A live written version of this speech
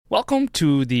Welcome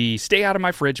to the Stay Out of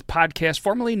My Fridge podcast,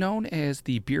 formerly known as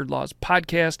the Beard Laws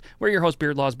Podcast. We're your host,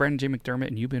 Beard Laws, Brandon J. McDermott,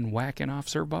 and you've been whacking off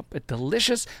Serve Up, a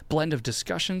delicious blend of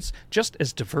discussions just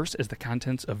as diverse as the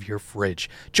contents of your fridge.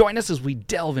 Join us as we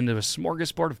delve into a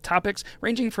smorgasbord of topics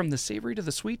ranging from the savory to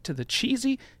the sweet to the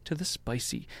cheesy to the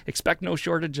spicy. Expect no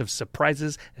shortage of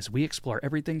surprises as we explore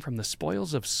everything from the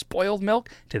spoils of spoiled milk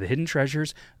to the hidden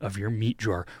treasures of your meat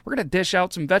drawer. We're going to dish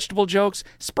out some vegetable jokes,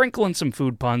 sprinkle in some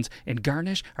food puns, and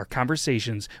garnish our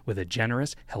conversations with a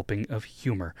generous helping of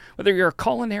humor. Whether you're a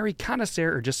culinary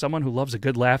connoisseur or just someone who loves a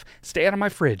good laugh, Stay Out of My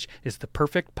Fridge is the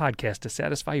perfect podcast to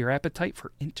satisfy your appetite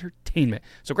for entertainment.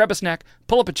 So grab a snack,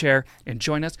 pull up a chair, and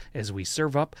join us as we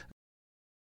serve up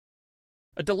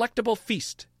a delectable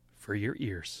feast for your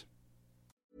ears.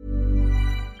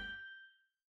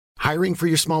 Hiring for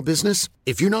your small business?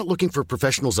 If you're not looking for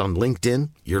professionals on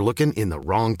LinkedIn, you're looking in the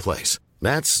wrong place.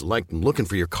 That's like looking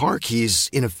for your car keys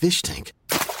in a fish tank.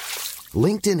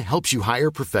 LinkedIn helps you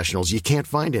hire professionals you can't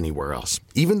find anywhere else,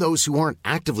 even those who aren't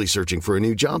actively searching for a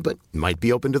new job but might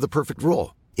be open to the perfect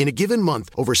role. In a given month,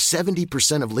 over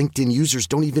 70% of LinkedIn users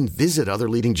don't even visit other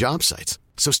leading job sites.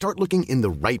 So start looking in the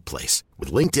right place.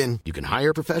 With LinkedIn, you can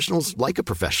hire professionals like a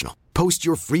professional. Post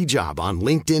your free job on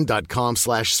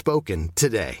linkedin.com/spoken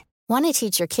today. Want to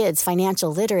teach your kids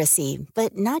financial literacy,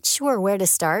 but not sure where to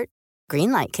start?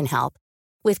 Greenlight can help.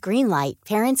 With Greenlight,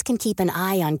 parents can keep an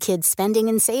eye on kids' spending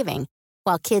and saving,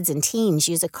 while kids and teens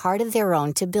use a card of their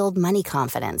own to build money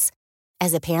confidence.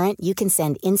 As a parent, you can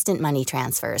send instant money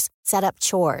transfers, set up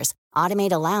chores,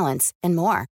 automate allowance, and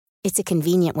more. It's a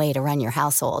convenient way to run your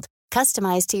household,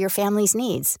 customized to your family's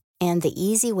needs, and the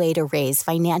easy way to raise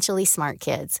financially smart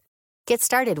kids. Get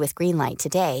started with Greenlight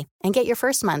today and get your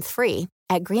first month free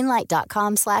at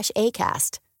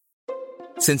greenlight.com/ACAST.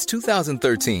 Since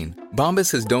 2013,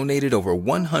 Bombas has donated over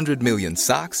 100 million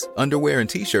socks, underwear, and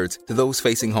T-shirts to those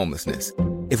facing homelessness.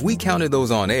 If we counted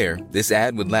those on air, this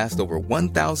ad would last over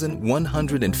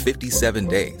 1,157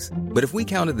 days. But if we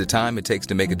counted the time it takes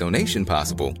to make a donation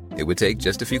possible, it would take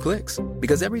just a few clicks.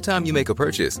 Because every time you make a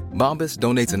purchase, Bombas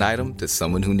donates an item to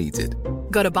someone who needs it.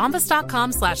 Go to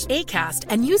bombas.com/ACAST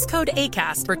and use code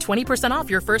ACAST for 20% off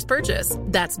your first purchase.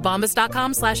 That's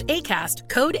bombas.com/ACAST,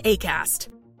 code ACAST.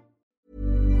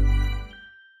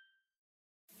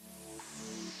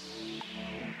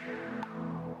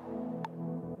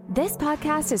 This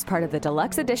podcast is part of the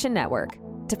Deluxe Edition Network.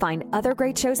 To find other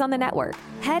great shows on the network,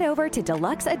 head over to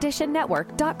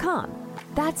deluxeeditionnetwork.com.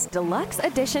 That's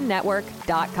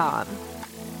deluxeeditionnetwork.com.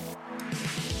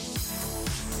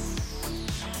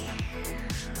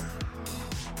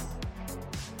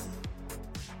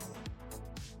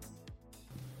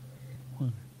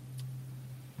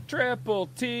 Triple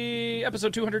T,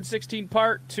 episode 216,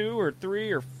 part 2 or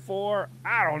 3 or 4,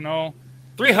 I don't know.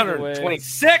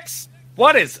 326?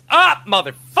 What is up,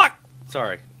 motherfuck?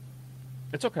 Sorry.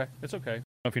 It's okay. It's okay. I don't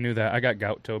know if you knew that. I got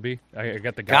gout, Toby. I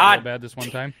got the gout real bad this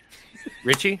one time.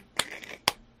 Richie,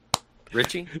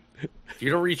 if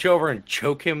you don't reach over and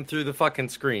choke him through the fucking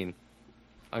screen,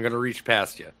 I'm going to reach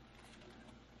past you.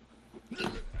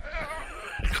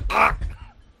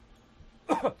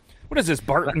 What is this,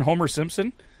 Bart and Homer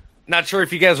Simpson? Not sure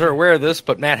if you guys are aware of this,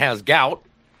 but Matt has gout.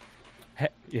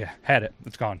 Yeah, had it.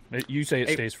 It's gone. You say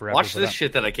it stays forever. Watch this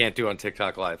shit that I can't do on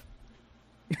TikTok Live.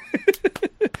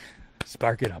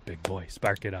 Spark it up, big boy.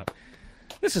 Spark it up.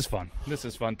 This is fun.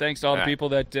 Thanks to all the people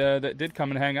that did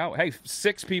come and hang out. Hey,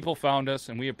 6 people found us,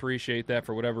 and we appreciate that.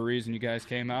 For whatever reason you guys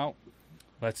came out,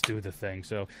 let's do the thing.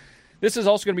 So this is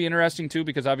also going to be interesting, too,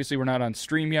 because obviously we're not on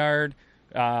StreamYard.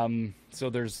 So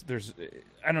there's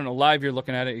I don't know, live you're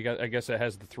looking at it. I guess it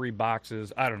has the 3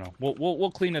 boxes. I don't know.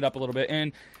 We'll clean it up a little bit.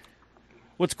 And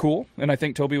what's cool, and I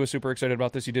think Toby was super excited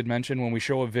about this, you did mention when we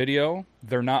show a video,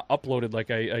 they're not uploaded like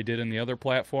I did in the other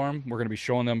platform. We're going to be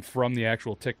showing them from the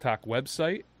actual TikTok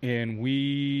website, and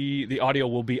the audio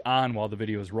will be on while the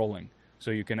video is rolling. So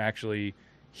you can actually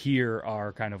hear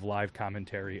our kind of live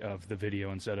commentary of the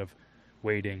video instead of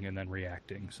waiting and then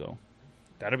reacting. So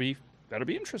that'll be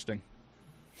interesting.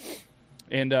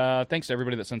 And thanks to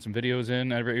everybody that sent some videos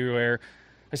in everywhere.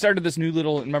 I started this new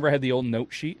little, remember I had the old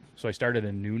note sheet? So I started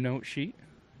a new note sheet.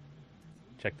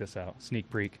 Check this out. Sneak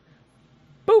peek.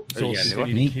 Boop. So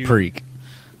Sneak peek.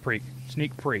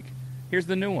 Sneak peek. Here's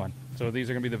the new one. So these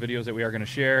are going to be the videos that we are going to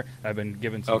share. I've been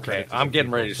given some Okay, I'm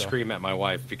getting ready to scream at my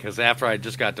wife because after I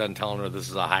just got done telling her this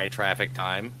is a high traffic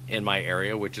time in my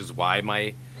area, which is why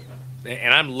and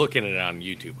I'm looking at it on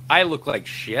YouTube. I look like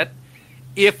shit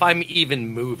if I'm even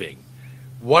moving.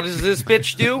 What does this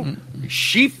bitch do?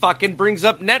 She fucking brings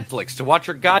up Netflix to watch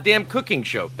her goddamn cooking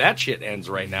show. That shit ends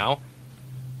right now.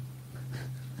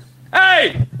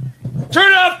 Hey!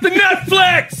 Turn off the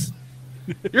Netflix!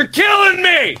 You're killing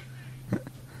me!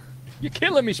 You're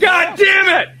killing me, God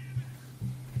damn it!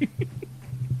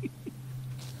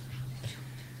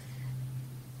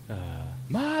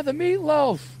 Ma, the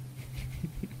meatloaf.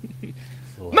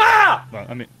 Ma! Well,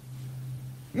 I mean,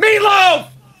 Meatloaf!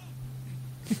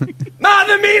 Ma,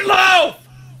 the meatloaf!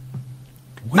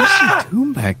 What's she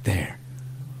doing back there?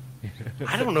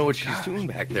 I don't know what she's doing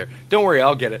back there. Don't worry,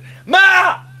 I'll get it.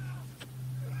 Ma!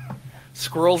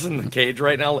 Squirrel's in the cage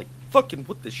right now, like, fucking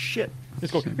what the shit?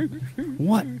 let's go.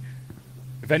 What?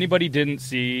 If anybody didn't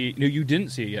see, no, you didn't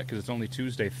see it yet because it's only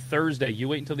Tuesday. Thursday, you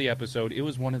wait until the episode. It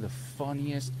was one of the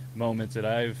funniest moments that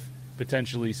I've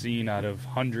potentially seen out of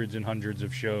hundreds and hundreds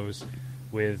of shows.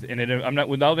 I'm not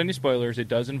without any spoilers. It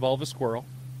does involve a squirrel.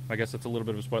 I guess that's a little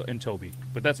bit of a spoiler. And Toby,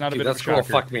 but that's not a bit of a shocker. That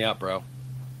squirrel fucked me up, bro.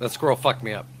 That squirrel fucked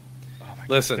me up. Oh my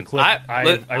Listen, God. The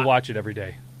clip, I watch it every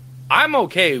day. I'm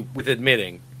okay with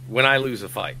admitting when I lose a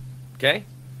fight, okay?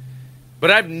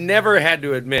 But I've never had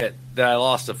to admit that I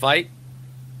lost a fight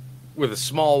with a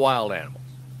small wild animal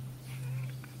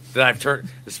that I've turned,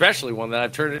 especially one that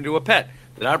I've turned into a pet,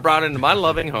 that I brought into my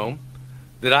loving home,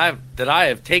 that I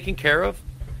have taken care of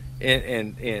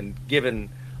and given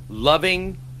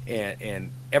loving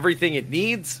and everything it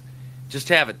needs, just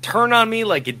to have it turn on me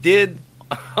like it did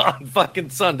on fucking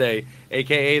Sunday,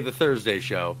 aka the Thursday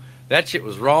show. That shit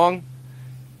was wrong,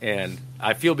 and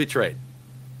I feel betrayed.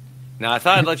 Now, I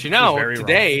thought I'd let you know,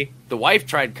 today, the wife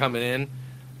tried coming in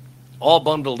all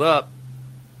bundled up,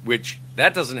 which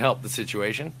that doesn't help the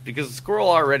situation because the squirrel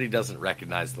already doesn't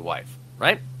recognize the wife,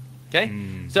 right? Okay?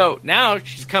 So now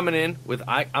she's coming in with,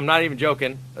 I'm not even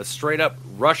joking, a straight-up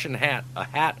Russian hat, a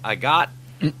hat I got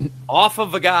off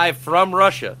of a guy from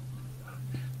Russia,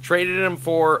 traded him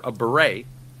for a beret,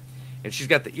 and she's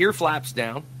got the ear flaps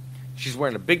down, she's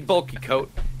wearing a big bulky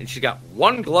coat, and she's got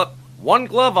one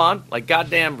glove on, like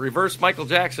goddamn reverse Michael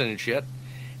Jackson and shit,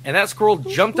 and that squirrel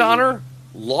jumped on her,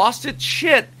 lost its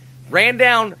shit, ran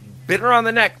down, bit her on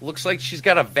the neck, looks like she's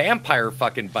got a vampire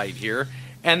fucking bite here,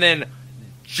 and then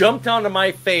jumped onto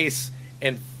my face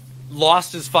and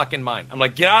lost his fucking mind. I'm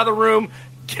like, get out of the room,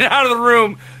 get out of the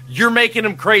room, you're making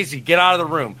him crazy, get out of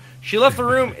the room. She left the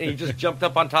room, and he just jumped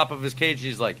up on top of his cage, and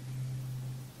he's like,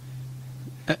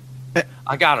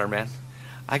 I got her, man.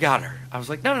 I got her. I was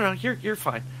like, no, you're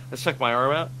fine. I stuck my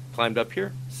arm out, climbed up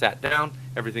here, sat down,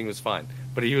 everything was fine.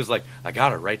 But he was like, I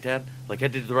got her, right, Dad? Like, I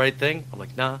did the right thing? I'm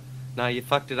like, nah, you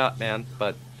fucked it up, man,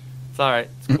 but it's all right,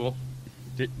 it's cool.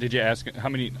 Did you ask how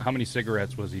many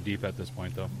cigarettes was he deep at this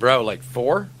point, though? Bro, like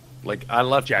 4? Like, I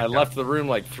left the room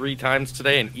like 3 times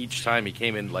today, and each time he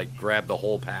came in, like, grabbed the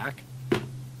whole pack.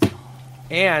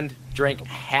 And drank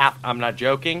half, I'm not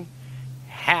joking,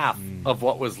 half of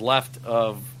what was left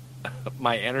of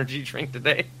my energy drink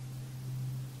today.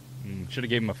 Should have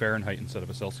gave him a Fahrenheit instead of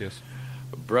a Celsius.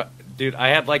 Bro, dude, I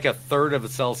had like a third of a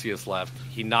Celsius left.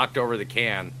 He knocked over the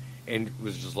can and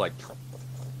was just like,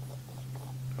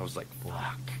 I was like,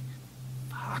 fuck.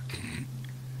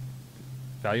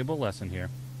 Valuable lesson here.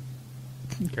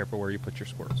 Careful where you put your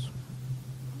squirrels.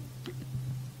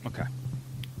 Okay.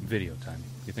 Video time.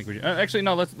 You think we should, actually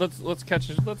no? Let's catch.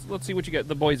 Let's see what you get.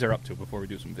 The boys are up to before we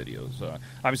do some videos.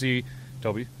 Obviously,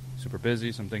 Toby, super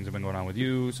busy. Some things have been going on with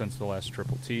you since the last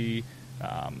Triple T.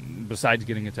 Besides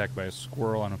getting attacked by a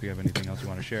squirrel, I don't know if you have anything else you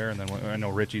want to share. And then I know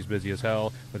Richie's busy as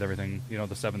hell with everything. You know,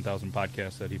 the 7,000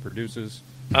 podcasts that he produces.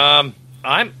 I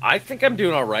think I'm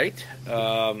doing all right.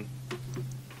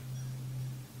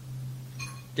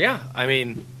 Yeah, I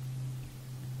mean,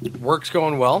 work's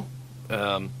going well.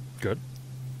 Good.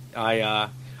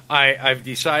 I've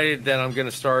decided that I'm going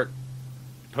to start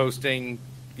posting,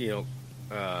 what do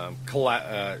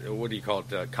you call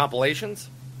it, compilations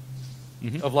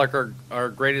of like our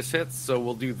greatest hits. So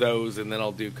we'll do those, and then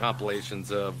I'll do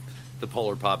compilations of the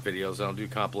Polar Pop videos, and I'll do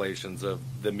compilations of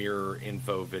the Mirror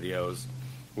Info videos,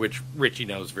 which Richie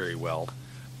knows very well.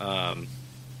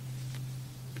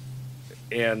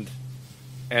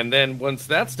 And then once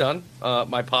that's done,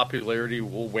 my popularity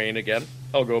will wane again.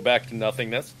 I'll go back to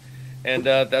nothingness. And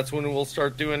that's when we'll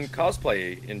start doing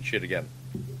cosplay and shit again.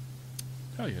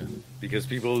 Oh, yeah. Because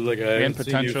people are like, I haven't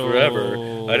seen you forever.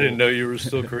 I didn't know you were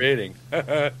still creating.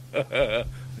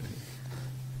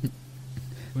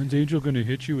 When's Angel going to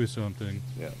hit you with something?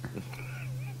 Yeah.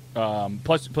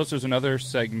 Plus, there's another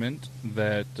segment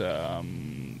that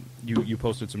you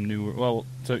posted some new. Well,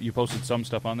 so you posted some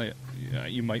stuff on that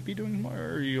you might be doing more.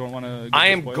 Or you don't want to. I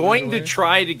am going to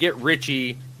try to get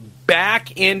Richie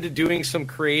back into doing some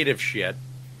creative shit,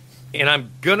 and I'm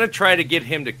gonna try to get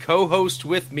him to co-host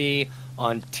with me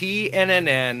on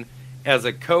TNNN as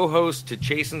a co-host to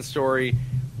Chasing Story.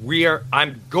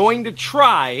 I'm going to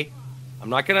try I'm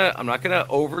not gonna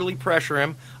overly pressure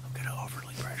him. I'm gonna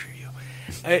overly pressure you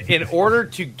in order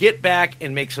to get back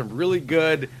and make some really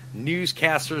good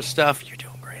newscaster stuff. You're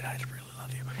doing great. I really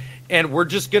love you. And we're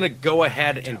just gonna go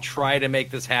ahead and try to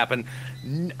make this happen.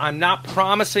 I'm not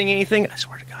promising anything. I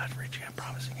swear to God, Richie, I'm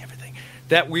promising everything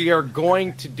that we are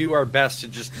going to do our best to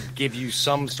just give you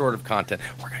some sort of content.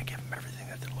 We're gonna give them everything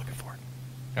that they're looking for.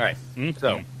 All right.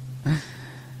 So,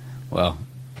 well,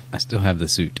 I still have the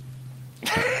suit.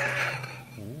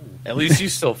 at least you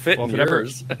still fit in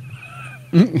yours.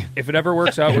 If it ever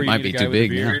works out where you might need be a guy too with a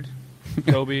big beard,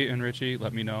 Toby and Richie,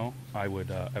 let me know. I would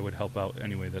help out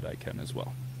any way that I can as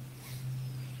well.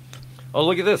 Oh,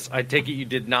 look at this. I take it you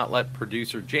did not let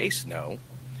producer Jace know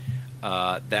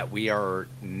that we are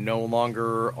no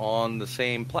longer on the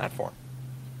same platform.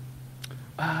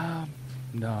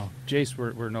 No. Jace,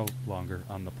 we're no longer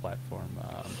on the platform.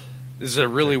 This is a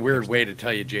really weird way to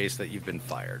tell you, Jace, that you've been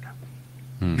fired.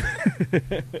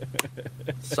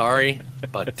 Sorry,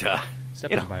 but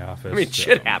Step into my office. I mean,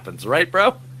 shit happens, right,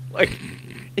 bro? Like,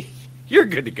 you're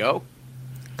good to go.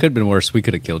 Could have been worse. We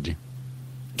could have killed you.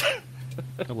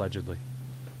 Allegedly.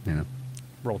 Yeah.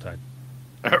 Roll Tide.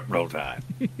 Roll Tide.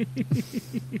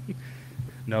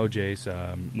 No, Jace.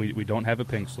 We don't have a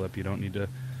pink slip. You don't need to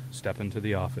step into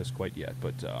the office quite yet.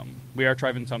 But we are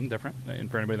trying something different.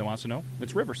 And for anybody that wants to know,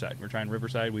 it's Riverside. We're trying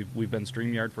Riverside. We've been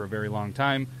StreamYard for a very long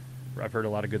time. I've heard a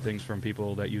lot of good things from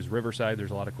people that use Riverside.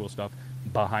 There's a lot of cool stuff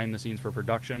behind the scenes for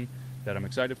production that I'm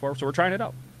excited for. So we're trying it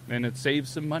out. And it saves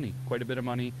some money, quite a bit of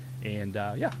money. And,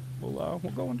 we'll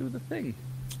go and do the thing.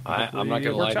 I'm not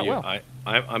going to lie to you. Well.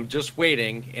 I'm just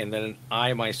waiting, and then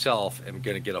I myself am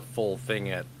going to get a full thing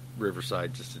at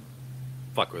Riverside just to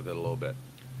fuck with it a little bit.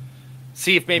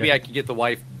 See if maybe I can get the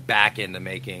wife back into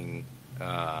making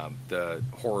the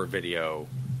horror video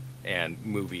and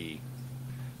movie.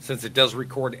 Since it does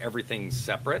record everything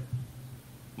separate,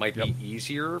 might be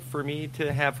easier for me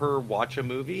to have her watch a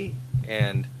movie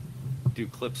and do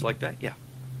clips like that. Yeah.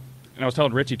 And I was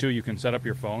telling Richie, too, you can set up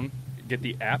your phone, get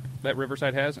the app that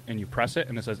Riverside has, and you press it,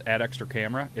 and it says add extra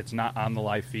camera. It's not on the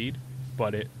live feed,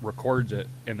 but it records it,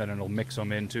 and then it'll mix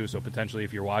them in, too. So potentially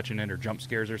if you're watching it or jump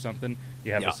scares or something,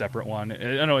 you have a separate one.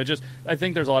 I know, I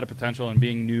think there's a lot of potential, and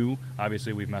being new,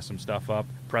 obviously we've messed some stuff up,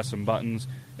 press some buttons,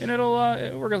 and it'll,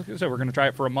 we're going to try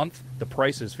it for a month. The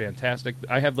price is fantastic.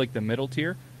 I have, like, the middle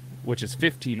tier, which is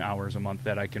 15 hours a month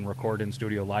that I can record in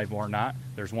studio live or not.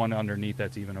 There's one underneath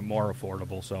that's even more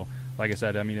affordable. So, like I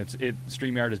said, I mean,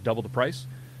 StreamYard is double the price.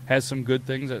 Has some good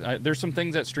things. There's some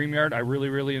things at StreamYard I really,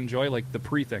 really enjoy, like the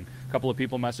pre-thing. A couple of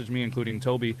people messaged me, including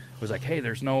Toby, was like, hey,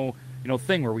 there's no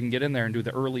thing where we can get in there and do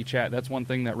the early chat. That's one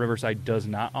thing that Riverside does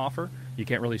not offer. You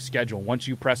can't really schedule. Once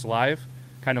you press live,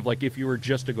 kind of like if you were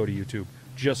just to go to YouTube,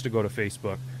 just to go to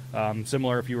Facebook,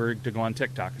 similar if you were to go on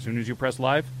TikTok. As soon as you press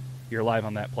live, you're live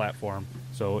on that platform.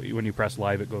 So when you press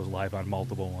live, it goes live on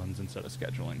multiple ones instead of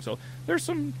scheduling. So there's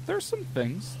some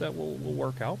things that will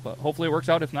work out, but hopefully it works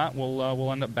out. If not,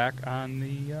 we'll end up back on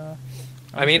the.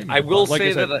 I mean, I will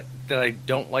say that I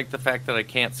don't like the fact that I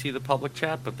can't see the public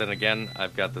chat, but then again,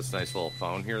 I've got this nice little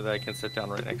phone here that I can sit down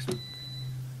right next to.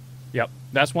 Yep,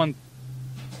 that's one.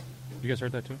 You guys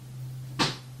heard that too?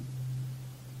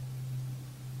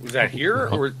 Was that here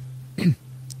or?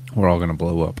 We're all gonna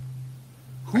blow up.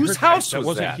 Whose house that was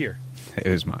wasn't that? Here. It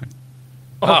was mine.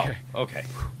 Okay. Oh, okay.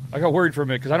 I got worried for a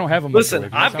minute because I don't have a Listen,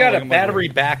 microwave. I've got a battery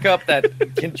backup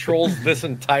that controls this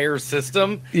entire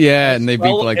system. Yeah, and they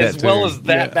beep like that too. As well as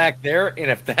that back there.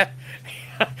 And if that...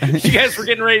 you guys were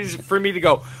getting ready for me to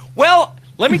go, well,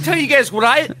 let me tell you guys what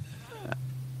I...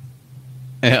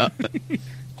 Yeah. And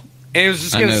it was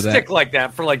just going to stick like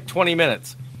that for like 20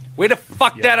 minutes. Way to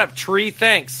fuck that up, Tree.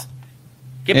 Thanks.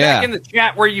 Get back in the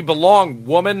chat where you belong,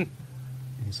 woman.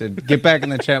 He said, get back in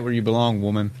the chat where you belong,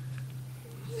 woman.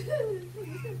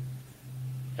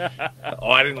 Oh,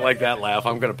 I didn't like that laugh.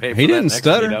 I'm going to pay for he that didn't next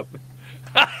stutter. meetup.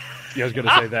 Yeah, I was going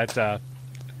to say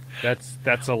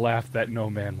that's a laugh that no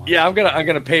man wants. Yeah, I'm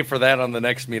gonna pay for that on the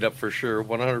next meetup for sure,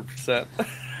 100%.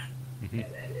 Mm-hmm.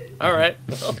 All right.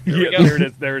 Well,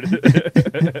 there it is.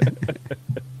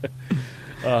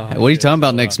 What are you talking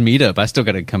about next meetup? I still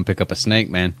got to come pick up a snake,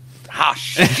 man. Ah,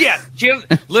 shit.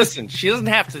 Listen, she doesn't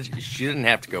have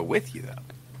to go with you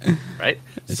though, right?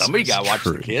 Somebody got to watch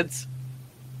the kids.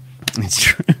 It's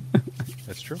true.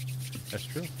 That's true.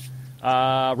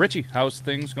 Richie, how's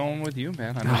things going with you,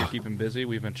 man? I know you're keeping busy.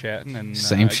 We've been chatting, and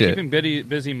same shit. Keeping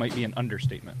busy might be an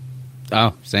understatement.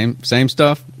 Oh, same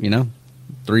stuff.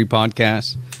 3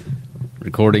 podcasts,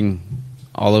 recording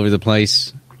all over the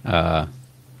place.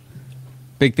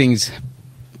 Big things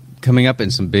coming up,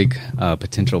 and some big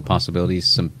potential possibilities.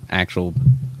 Some actual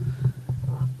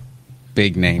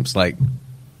big names, like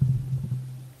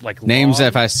Long? names that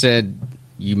if I said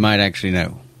you might actually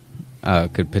know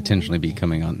could potentially be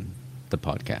coming on the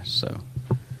podcast. So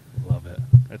Love it.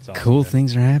 That's awesome. cool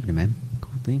things are happening, man.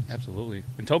 Cool things. Absolutely.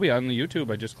 And Toby, on the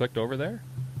YouTube, I just clicked over there.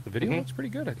 The video looks pretty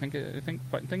good. I think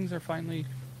things are finally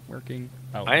working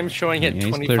out. I am showing it Yeah,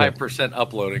 he's cleared up. 25%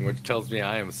 uploading, which tells me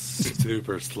I am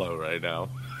super slow right now.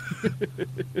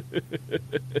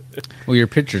 Well, your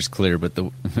picture's clear, but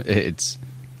it's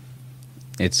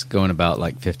going about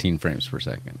like 15 frames per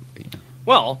second.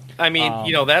 Well, I mean,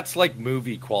 that's like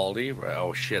movie quality.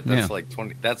 Oh shit, that's like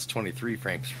 20. That's 23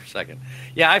 frames per second.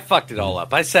 Yeah, I fucked it all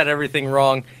up. I said everything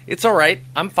wrong. It's all right.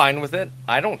 I'm fine with it.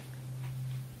 I don't.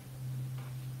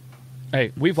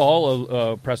 Hey, we've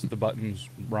all pressed the buttons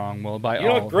wrong. Well, by You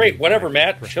know all, what? Great. Whatever,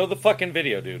 Matt. Show the fucking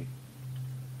video, dude.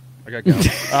 I got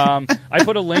go. I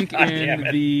put a link in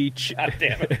damn the. God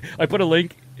damn it. I put a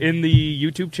link in the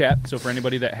YouTube chat. So for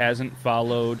anybody that hasn't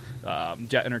followed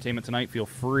Jet Entertainment Tonight, feel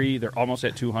free. They're almost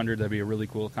at 200. That'd be a really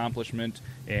cool accomplishment.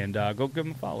 And go give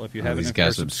them a follow if you haven't. These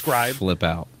guys would subscribe. flip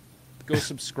out. Go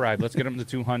subscribe. Let's get them to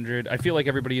 200. I feel like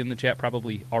everybody in the chat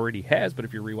probably already has, but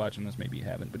if you're rewatching this, maybe you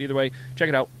haven't. But either way, check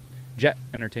it out. Jet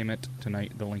Entertainment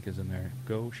Tonight. The link is in there.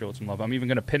 Go show it some love. I'm even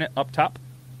going to pin it up top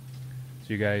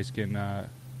so you guys can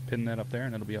pin that up there,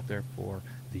 and it'll be up there for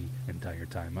the entire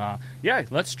time. Yeah,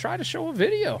 let's try to show a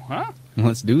video, huh?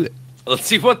 Let's do it. Let's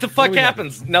see what the fuck we got?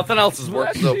 happens. Nothing else has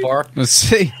worked so far. Let's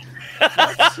see.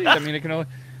 Let's see. I mean, it can only...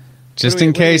 Just What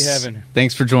in do we case, have in-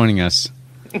 thanks for joining us.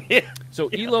 Yeah. So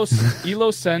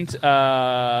Elo sent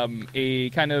a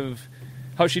kind of...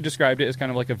 How she described it is kind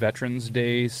of like a Veterans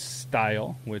Day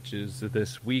style, which is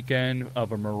this weekend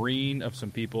of a Marine, of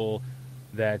some people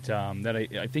that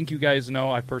I think you guys know.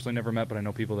 I've personally never met, but I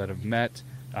know people that have met.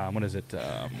 What is it?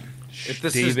 If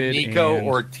this David is Nico and-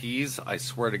 Ortiz, I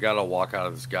swear to God, I'll walk out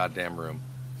of this goddamn room.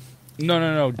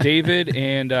 No. David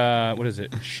and what is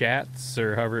it? Schatz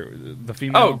or however the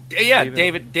female. Oh yeah,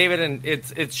 David, and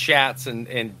it's Schatz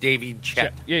and Davy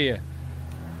Chet. Yeah.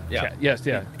 Yeah. Yes,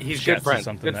 yeah. He's Schatz good is friends.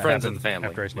 something Good that friends of happened the family.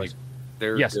 after I sneezed.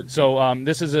 They're Yes. good. So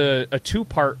this is a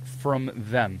two-part from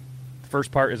them. The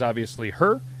first part is obviously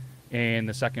her, and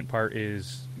the second part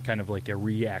is kind of like a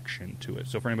reaction to it.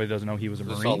 So for anybody who doesn't know, he was a Is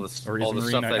this Marine. all the a Marine.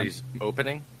 stuff that he's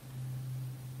opening.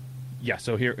 Yeah.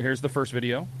 So here's the first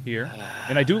video here,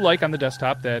 and I do like on the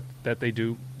desktop that they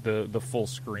do the full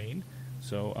screen.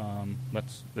 So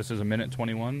this is a minute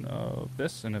 21 of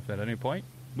this, and if at any point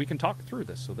we can talk through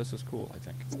this, so this is cool. I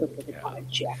think.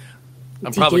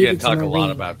 I'm probably going to talk a lot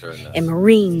about during this. And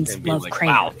Marines And be love like,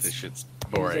 crayons. wow, this shit's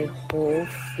boring. There's a whole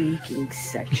freaking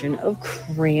section of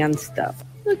crayon stuff.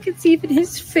 Look, it's even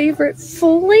his favorite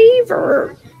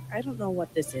flavor. I don't know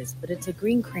what this is, but it's a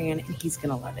green crayon, and he's going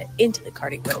to love it. Into the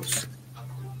cart it goes.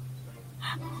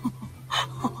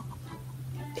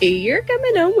 You're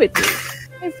coming home with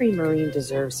me. Every Marine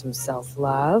deserves some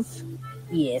self-love.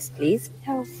 Yes, please.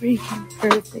 How freaking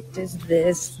perfect is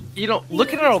this? You know,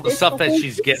 looking at all the stuff that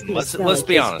she's getting, let's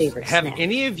be honest. Have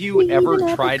any of you We ever even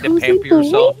have a tried to cozy pamper bowl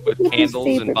yourself with with his candles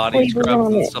and favorite body flavor scrubs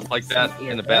on and it. stuff like that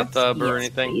in the bathtub or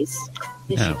anything? Please.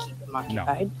 This No. should keep him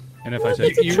occupied. And if I said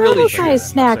It's a You travel really size should.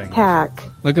 snack pack.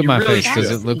 Look at You my really face. Does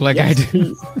should. it look like I do?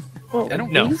 Please. Well, I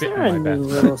don't know. these Fit in are a my new bath.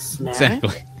 little snack.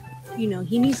 Exactly. You know,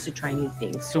 he needs to try new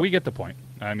things. So we get the point.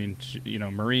 I mean,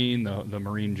 Marine, the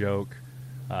Marine joke,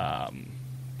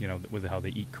 with how they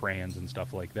eat crayons and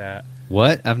stuff like that.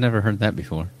 What? I've never heard that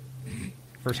before.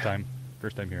 First time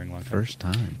hearing one. First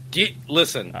time.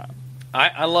 Listen,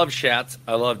 I love Schatz.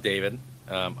 I love David.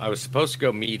 I was supposed to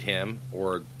go meet him,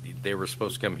 or they were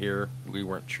supposed to come here. We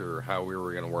weren't sure how we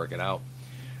were going to work it out.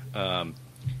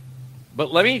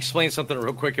 But let me explain something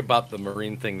real quick about the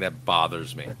Marine thing that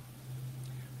bothers me.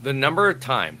 The number of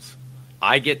times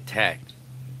I get tagged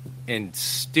in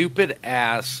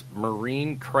stupid-ass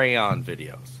Marine crayon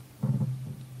videos.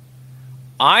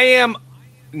 I am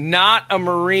not a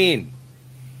Marine.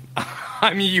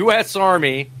 I'm U.S.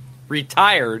 Army,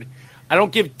 retired. I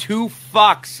don't give two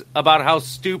fucks about how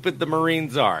stupid the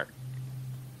Marines are.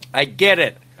 I get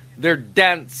it. They're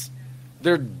dense.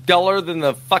 They're duller than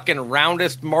the fucking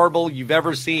roundest marble you've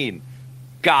ever seen.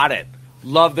 Got it.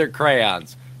 Love their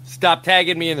crayons. Stop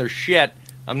tagging me in their shit.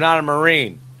 I'm not a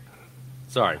Marine.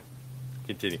 Sorry.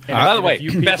 Continue. And By the if way, you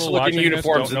people best looking watching this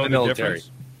uniforms don't in know the the military.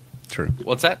 difference- True.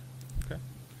 What's that?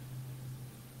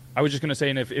 I was just going to say,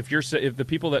 and if the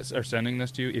people that are sending this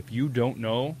to you, if you don't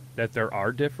know that there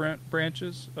are different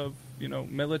branches of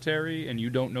military, and you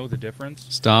don't know the difference,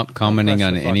 Stop commenting press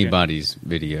on the button. anybody's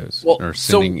videos Well, or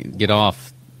so- sending. Get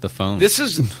off the phone. This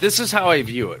is how I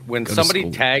view it. When Go to somebody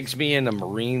school. tags me in a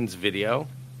Marines video,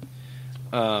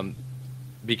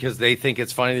 because they think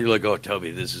it's funny. They're like, "Oh,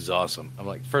 Toby, this is awesome." I'm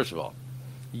like, first of all,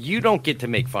 you don't get to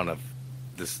make fun of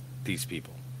these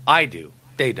people. I do.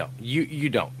 They don't. You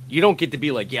don't. You don't get to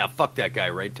be like, "Yeah, fuck that guy,"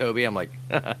 right, Toby? I'm like,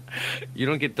 you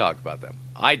don't get to talk about them.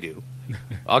 I do.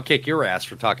 I'll kick your ass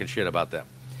for talking shit about them.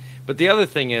 But the other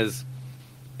thing is,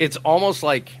 it's almost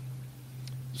like,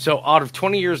 so out of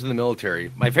 20 years in the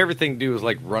military, my favorite thing to do is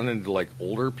like run into like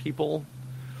older people,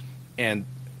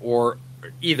 or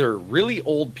either really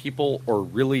old people or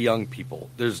really young people.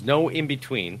 There's no in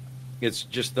between. It's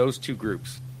just those two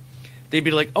groups. They'd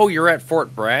be like, "Oh, you're at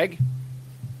Fort Bragg,"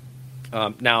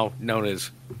 now known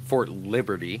as Fort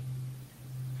Liberty.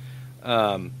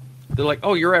 They're like,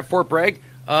 "Oh, you're at Fort Bragg?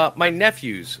 My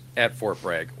nephew's at Fort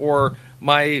Bragg, or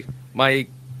my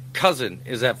cousin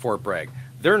is at Fort Bragg.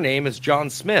 Their name is John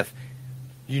Smith.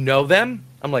 You know them?"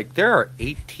 I'm like, there are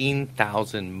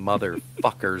 18,000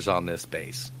 motherfuckers on this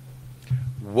base.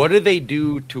 What do they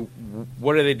do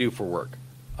for work?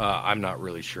 I'm not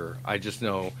really sure. I just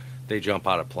know they jump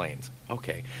out of planes.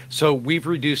 Okay, so we've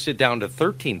reduced it down to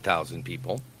 13,000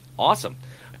 people. Awesome.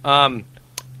 Do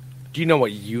you know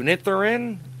what unit they're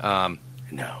in?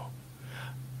 No.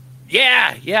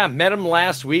 Yeah, met him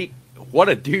last week. What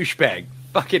a douchebag.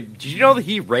 Fucking, did you know that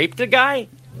he raped a guy?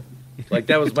 Like,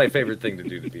 that was my favorite thing to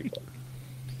do to people.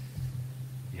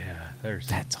 Yeah,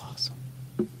 that's awesome.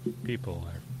 People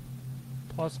are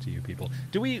plus to you people.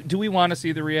 Do we want to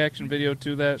see the reaction video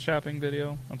to that shopping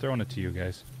video? I'm throwing it to you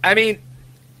guys. I mean,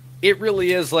 it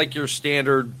really is like your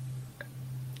standard,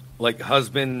 like,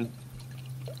 husband.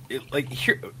 Like,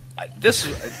 here,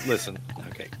 listen.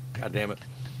 Okay, God damn it.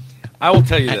 I will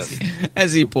tell you this.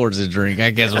 As he pours a drink,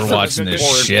 I guess we're watching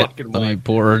this shit. Let me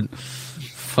pour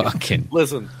fucking.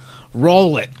 Listen.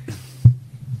 Roll it.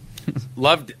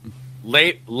 Loved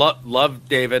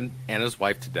David and his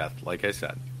wife to death, like I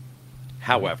said.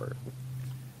 However,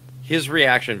 his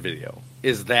reaction video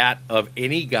is that of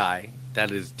any guy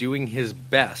that is doing his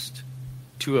best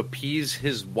to appease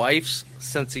his wife's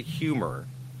sense of humor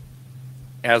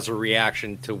as a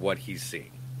reaction to what he's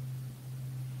seeing.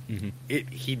 Mm-hmm.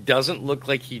 He doesn't look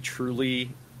like he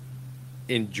truly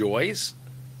enjoys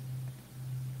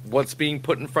what's being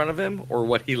put in front of him or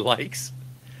what he likes,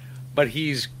 but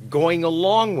he's going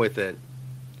along with it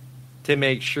to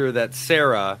make sure that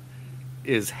Sarah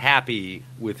is happy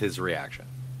with his reaction.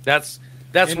 That's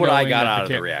what I got out of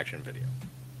the reaction video.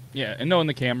 Yeah, and knowing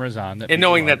the camera's on. And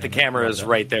knowing that the camera is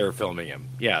right there filming him.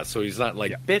 Yeah, so he's not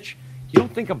like, bitch, you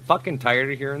don't think I'm fucking tired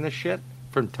of hearing this shit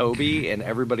from Toby and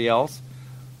everybody else?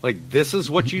 Like, this is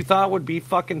what you thought would be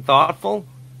fucking thoughtful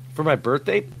for my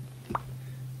birthday?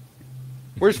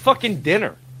 Where's fucking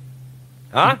dinner?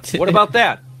 Huh? What about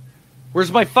that?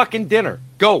 Where's my fucking dinner?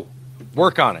 Go.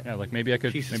 Work on it. Yeah, like maybe I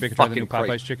could try the new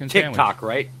Popeye's chicken sandwich. TikTok,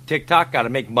 right? TikTok, got to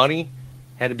make money.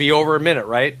 Had to be over a minute,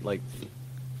 right? Like,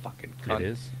 fucking cunt. It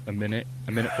is. A minute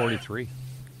 43.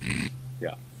 Yeah.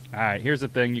 All right, here's the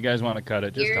thing. You guys want to cut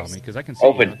it, just tell me, because I can see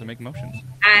you don't have to make motions.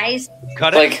 Eyes.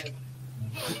 Cut it.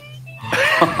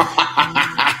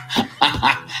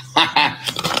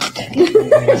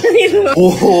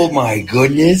 Oh my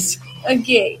goodness.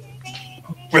 Okay.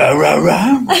 Rah, rah,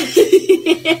 rah.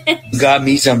 Got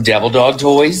me some devil dog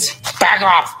toys. Back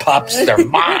off, pups. They're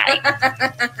mine.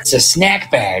 It's a snack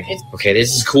bag. Okay,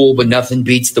 this is cool, but nothing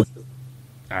beats the...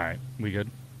 All right, we good?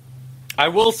 I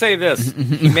will say this.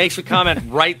 He makes a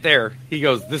comment right there. He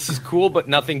goes, "This is cool, but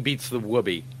nothing beats the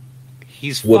whoopee."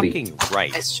 He's fucking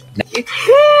right. That's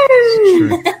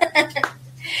true.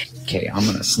 Okay, I'm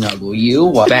going to snuggle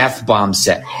you. Bath bomb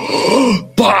set.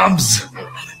 Bombs!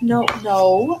 No.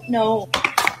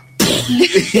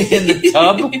 In the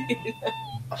tub?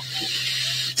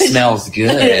 Smells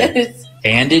good.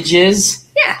 Bandages?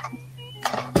 Yeah.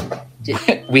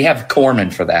 We have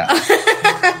Corman for that.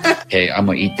 Okay, I'm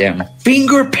going to eat them.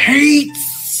 Finger paint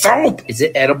soap! Is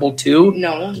it edible too?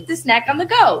 No, the snack on the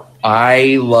go.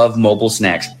 I love mobile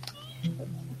snacks.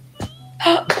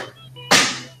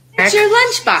 It's your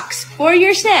lunchbox for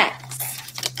your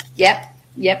snacks. Yep,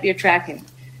 you're tracking.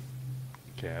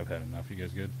 Okay, I've had enough. You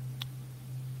guys good?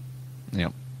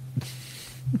 Yep.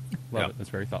 Love it. That's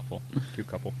very thoughtful. Cute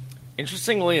couple.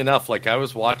 Interestingly enough, like, I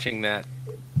was watching that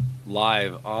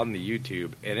live on the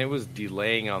YouTube, and it was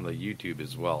delaying on the YouTube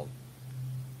as well.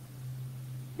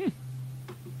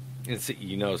 It's,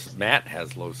 you know, Matt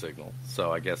has low signal,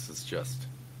 so I guess it's just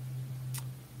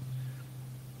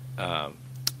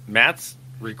Matt's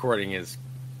recording is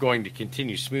going to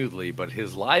continue smoothly, but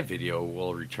his live video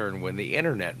will return when the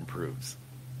internet improves.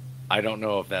 I don't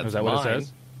know if that's Is that mine. what it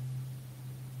says?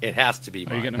 It has to be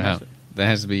mine. Are you getting a message? That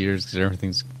has to be yours because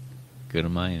everything's good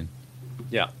on my end.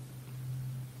 Yeah.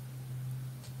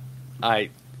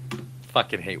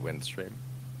 fucking hate Windstream.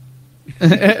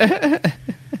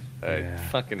 I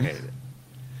fucking hate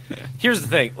it. Here's the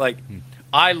thing. Like,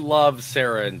 I love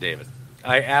Sarah and David.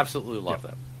 I absolutely love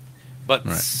them. But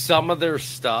some of their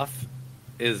stuff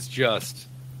is just...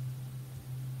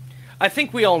 I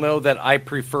think we all know that I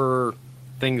prefer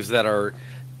things that are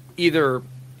either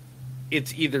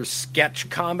sketch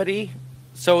comedy,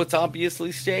 so it's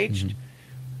obviously staged,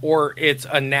 or it's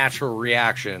a natural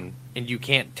reaction and you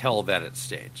can't tell that it's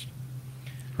staged.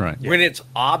 Right. When it's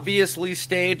obviously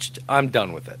staged, I'm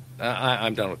done with it.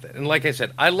 I'm done with it. And like I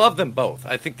said, I love them both.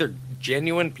 I think they're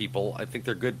genuine people. I think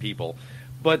they're good people.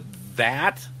 But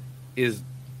that is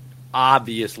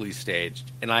obviously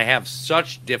staged, and I have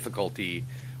such difficulty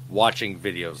watching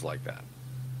videos like that.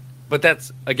 But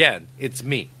that's, again, it's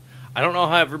me. I don't know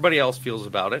how everybody else feels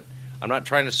about it. I'm not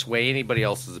trying to sway anybody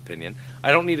else's opinion.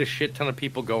 I don't need a shit ton of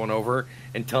people going over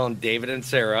and telling David and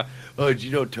Sarah, oh, did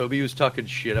you know Toby was talking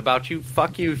shit about you?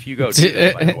 Fuck you if you go do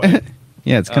that, by the way.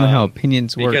 Yeah, it's kind of how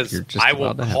opinions work. Because You're just I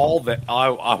will call them. I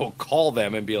will call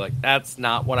them and be like, that's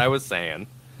not what I was saying.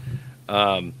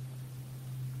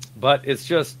 But it's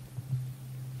just,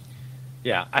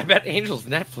 yeah, I bet Angel's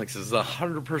Netflix is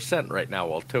 100% right now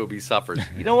while Toby suffers.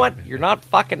 You know what? You're not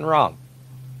fucking wrong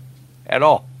at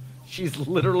all. She's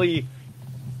literally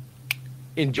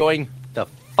enjoying the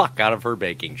fuck out of her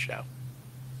baking show.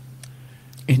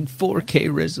 In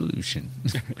 4K resolution.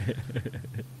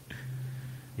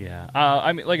 Yeah.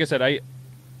 I mean, like I said,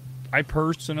 I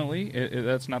personally,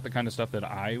 that's not the kind of stuff that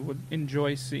I would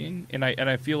enjoy seeing. And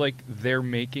I feel like they're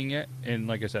making it. And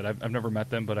like I said, I've never met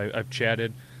them, but I've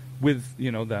chatted with,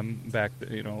 them back,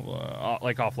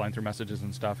 like offline through messages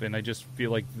and stuff. And I just feel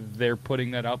like they're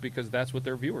putting that out because that's what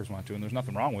their viewers want to. And there's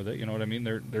nothing wrong with it. You know what I mean?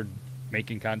 They're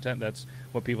making content. That's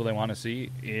what people they want to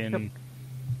see. And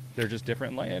they're just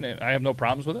different. And I have no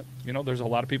problems with it. There's a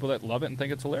lot of people that love it and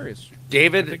think it's hilarious.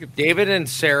 David and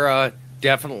Sarah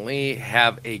definitely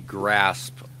have a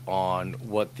grasp on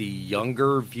what the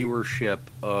younger viewership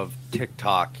of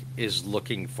TikTok is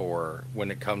looking for when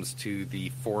it comes to the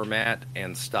format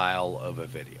and style of a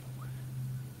video.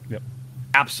 Yep.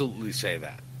 Absolutely say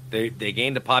that. They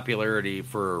gained a popularity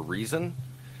for a reason.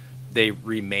 They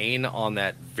remain on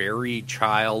that very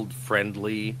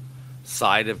child-friendly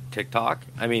side of TikTok.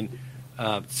 I mean,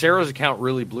 Sarah's account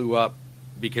really blew up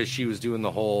because she was doing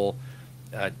the whole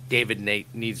David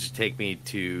Nate needs to take me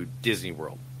to Disney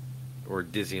World or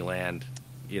Disneyland,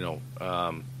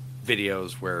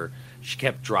 videos where she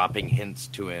kept dropping hints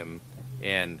to him,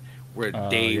 and we're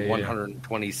day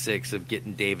 126 of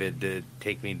getting David to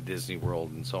take me to Disney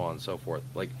World and so on and so forth.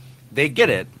 Like, they get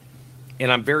it,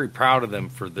 and I'm very proud of them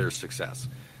for their success.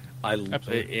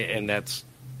 Absolutely. And that's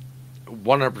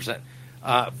 100%.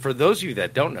 For those of you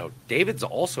that don't know, David's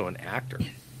also an actor,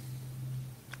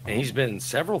 and he's been in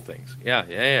several things.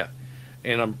 Yeah.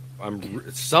 And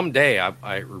I'm someday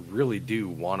I really do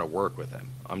want to work with him.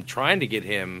 I'm trying to get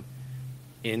him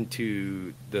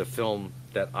into the film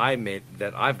that I made,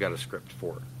 that I've got a script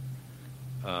for.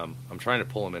 I'm trying to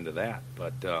pull him into that,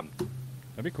 but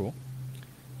that'd be cool.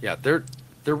 Yeah, they're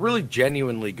really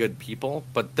genuinely good people,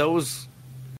 but those.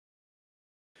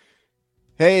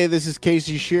 Hey, this is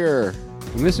Casey Shearer.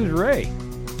 And this is Ray.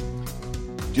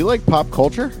 Do you like pop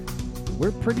culture?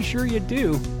 We're pretty sure you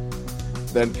do.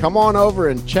 Then come on over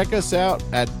and check us out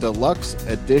at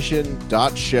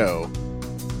deluxeedition.show.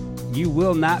 You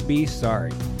will not be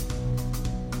sorry.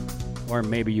 Or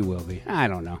maybe you will be. I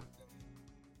don't know.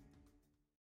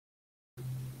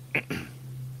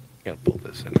 Gotta pull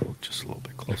this in just a little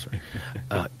bit closer.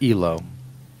 Elo,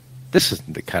 this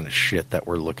isn't the kind of shit that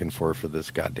we're looking for this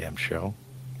goddamn show.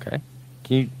 Okay?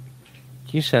 Can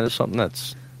you send us something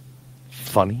that's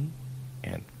funny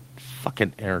and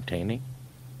fucking entertaining?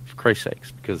 For Christ's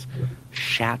sakes, because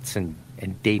Schatz and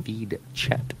David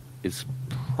Chet is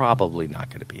probably not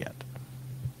going to be it.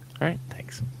 All right,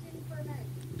 thanks.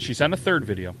 She sent a third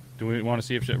video. Do we want to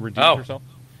see if she redeems herself?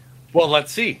 Well,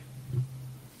 let's see.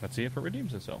 Let's see if it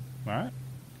redeems itself. All right.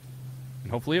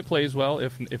 And hopefully it plays well.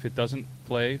 If it doesn't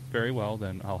play very well,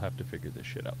 then I'll have to figure this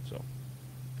shit out. So,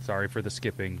 sorry for the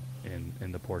skipping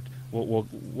in the port. We'll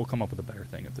come up with a better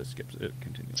thing if this it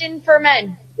continues. For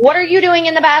men, what are you doing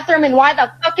in the bathroom, and why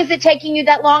the fuck is it taking you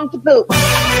that long to poop?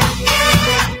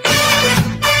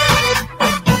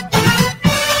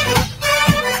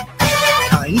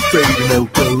 I ain't afraid of no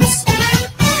ghosts.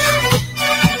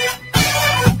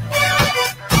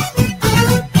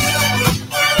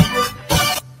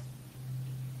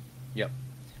 Yep.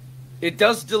 It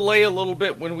does delay a little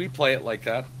bit when we play it like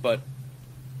that, but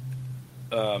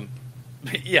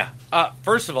yeah.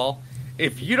 First of all,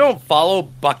 If you don't follow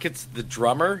Buckets the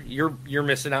drummer, you're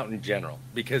missing out in general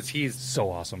because he's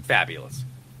so awesome, fabulous.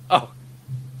 Oh,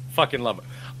 fucking love it.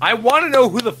 I want to know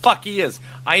who the fuck he is.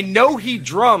 I know he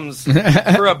drums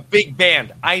for a big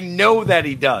band. I know that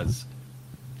he does.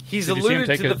 He's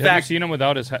alluded to the fact. Have you seen him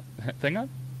without his thing on?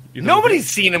 Nobody's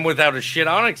seen him without his shit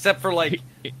on, except for like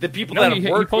the people that have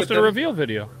worked. He posted with a him. reveal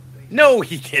video. No,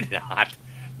 he did not.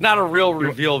 Not a real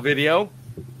reveal video.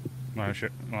 Oh,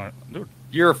 shit. Dude.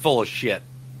 You're full of shit.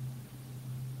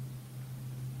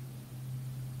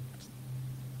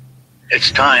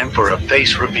 It's time for a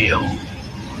face reveal.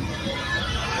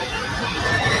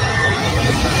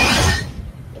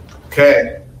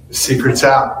 Okay, the secret's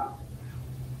out.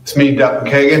 It's me, Duck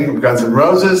McKagan from Guns N'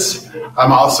 Roses.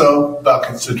 I'm also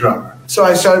Buckets the drummer. So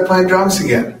I started playing drums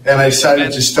again, and I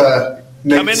decided just to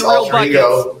make this alter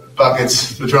ego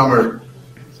Buckets the drummer.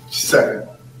 Just a second.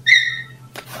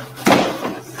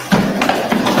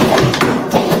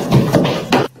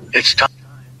 It's time.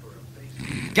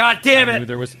 God damn it!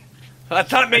 I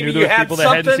thought maybe you had people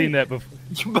something. That hadn't seen that before.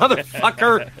 You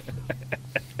motherfucker!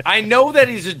 I know that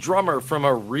he's a drummer from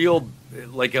a real,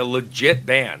 like a legit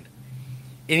band,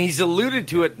 and he's alluded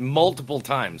to it multiple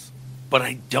times, but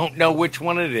I don't know which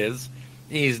one it is.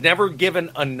 He's never given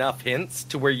enough hints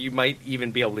to where you might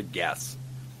even be able to guess.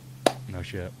 No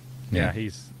shit. Yeah,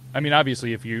 he's. I mean,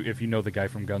 obviously, if you know the guy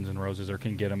from Guns N' Roses or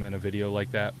can get him in a video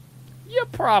like that, you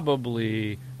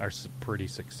probably are pretty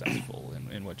successful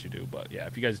in what you do. But yeah,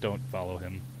 if you guys don't follow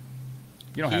him,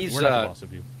 you don't have. We're not the boss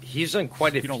of you. He's done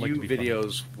quite a few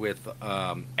videos with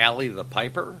Allie the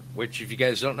Piper, which if you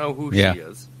guys don't know who she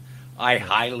is, I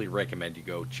highly recommend you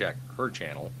go check her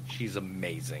channel. She's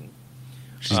amazing.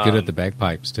 She's good at the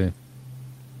bagpipes too.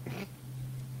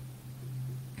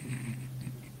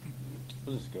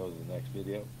 We'll just go to the next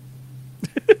video.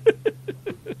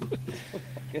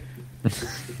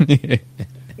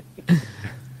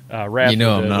 Wrath you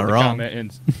know with I'm the, not with wrong.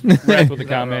 Wrath with the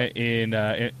comment in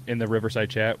the Riverside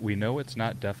chat. We know it's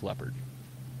not Def Leppard. We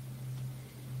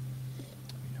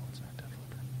know it's not Def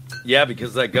Leppard. Yeah,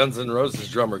 because that Guns N'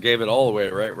 Roses drummer gave it all away,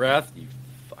 right, Wrath? You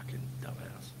fucking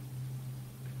dumbass.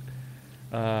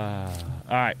 All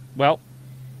right. Well,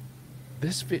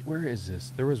 where is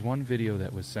this? There was one video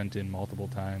that was sent in multiple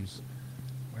times.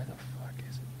 Where the fuck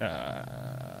is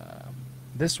it?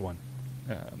 This one.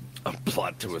 A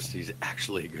plot twist, he's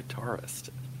actually a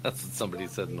guitarist. That's what somebody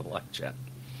said in the live chat.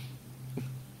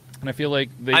 And I feel like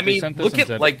they sent this look and at,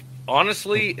 said, like,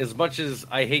 honestly, as much as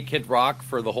I hate Kid Rock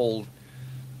for the whole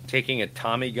taking a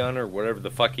Tommy gun or whatever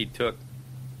the fuck he took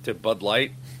to Bud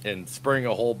Light and spurring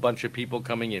a whole bunch of people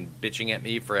coming and bitching at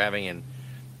me for having an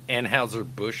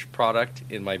Anheuser-Busch product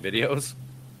in my videos.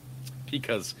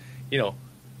 Because,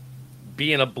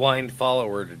 being a blind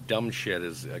follower to dumb shit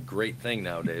is a great thing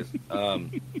nowadays.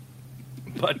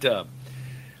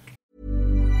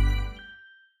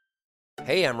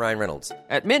 Hey, I'm Ryan Reynolds.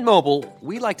 At Mint Mobile,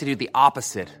 we like to do the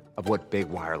opposite of what Big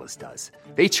Wireless does.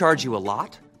 They charge you a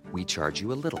lot, we charge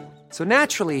you a little. So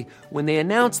naturally, when they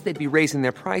announced they'd be raising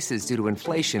their prices due to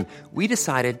inflation, we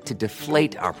decided to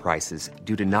deflate our prices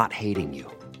due to not hating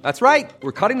you. That's right.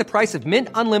 We're cutting the price of Mint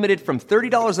Unlimited from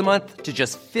 $30 a month to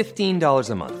just $15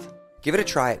 a month. Give it a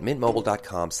try at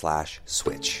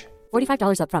mintmobile.com/switch.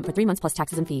 $45 up front for 3 months plus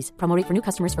taxes and fees. Promo rate for new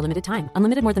customers for limited time.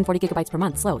 Unlimited more than 40 gigabytes per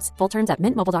month. Slows full terms at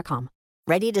mintmobile.com.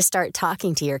 Ready to start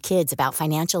talking to your kids about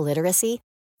financial literacy?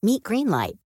 Meet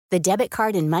Greenlight, the debit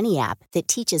card and money app that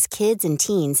teaches kids and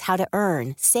teens how to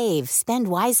earn, save, spend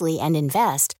wisely, and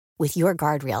invest with your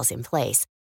guardrails in place.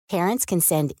 Parents can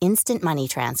send instant money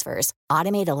transfers,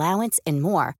 automate allowance, and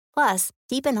more. Plus,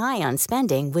 keep an eye on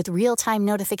spending with real-time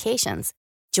notifications.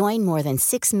 Join more than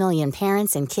 6 million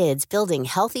parents and kids building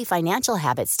healthy financial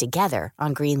habits together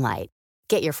on Greenlight.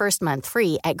 Get your first month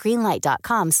free at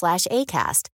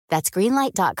greenlight.com/ACAST. That's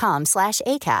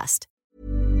greenlight.com/ACAST.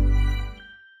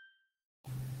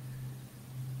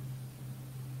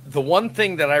 The one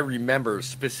thing that I remember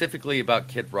specifically about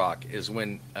Kid Rock is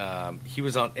when he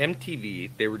was on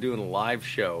MTV, they were doing a live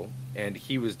show, and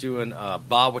he was doing Ba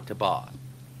Wata Ba.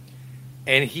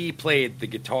 And he played the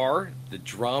guitar, the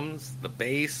drums, the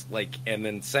bass, and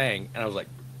then sang. And I was like,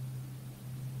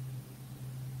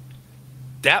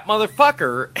 that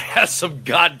motherfucker has some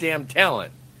goddamn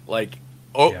talent.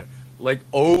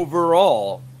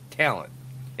 Overall talent.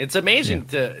 It's amazing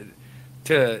to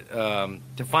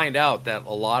find out that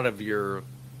a lot of your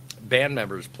band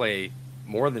members play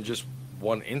more than just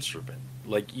one instrument.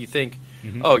 Like, you think,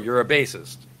 oh, you're a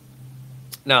bassist.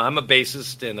 No, I'm a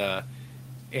bassist and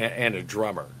a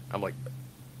drummer. I'm like,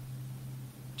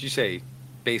 did you say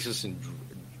bassist and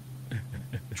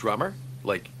drummer?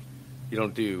 Like, you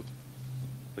don't do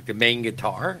like the main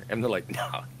guitar, and they're like,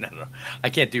 no, I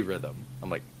can't do rhythm. I'm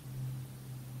like,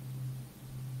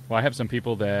 well, I have some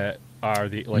people that are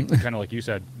kind of like you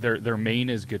said, their main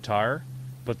is guitar,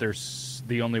 but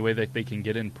the only way that they can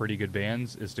get in pretty good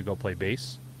bands is to go play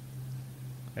bass.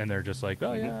 And they're just like,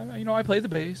 oh yeah, I play the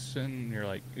bass, and you're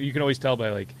like, you can always tell by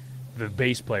like the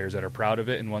bass players that are proud of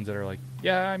it, and ones that are like,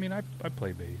 yeah, I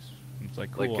play bass. And it's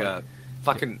like cool. Like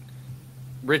fucking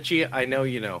Richie, I know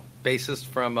you know, bassist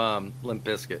from Limp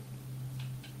Bizkit.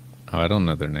 Oh, I don't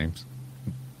know their names.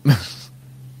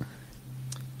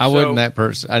 I wasn't that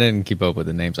person. I didn't keep up with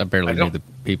the names. I barely knew the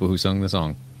people who sung the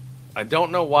song. I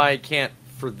don't know why I can't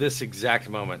for this exact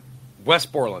moment. Wes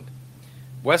Borland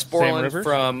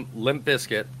from Limp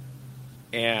Bizkit,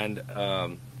 and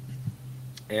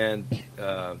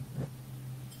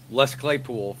Les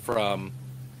Claypool from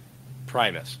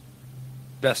Primus.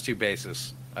 Best two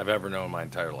bassists I've ever known in my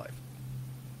entire life.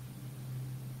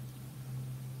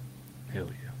 Hell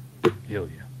yeah.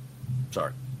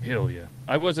 Sorry. Hell yeah.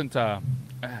 I wasn't. I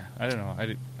don't know.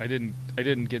 I didn't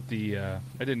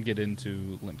get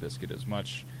into Limp Bizkit as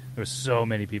much. There was so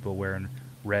many people wearing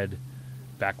red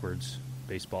backwards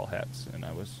baseball hats, and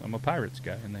I'm a Pirates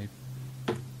guy, and they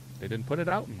didn't put it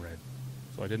out in red,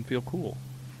 so I didn't feel cool.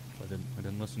 So I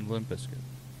didn't listen to Limp Bizkit.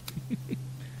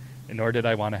 And nor did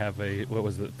I want to have what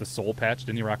was the soul patch?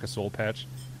 Didn't he rock a soul patch?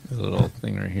 There's a little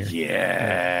thing right here.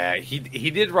 Yeah, he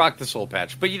did rock the soul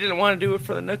patch, but you didn't want to do it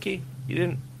for the nookie. You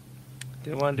didn't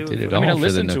want to do it. I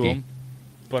listened to him,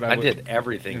 but I did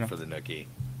everything for the nookie,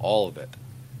 all of it,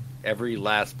 every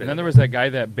last bit. And then there was that guy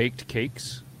that baked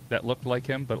cakes that looked like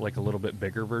him, but like a little bit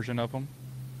bigger version of him.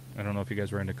 I don't know if you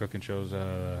guys were into cooking shows.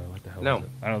 What the hell? No, was it?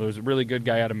 I don't know. There was a really good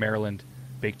guy out of Maryland,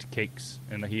 baked cakes,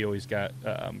 and he always got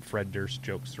Fred Durst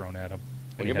jokes thrown at him.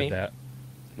 Look at me.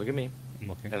 Look at me. I'm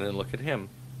looking. And then look at him.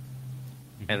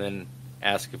 And then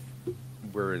ask if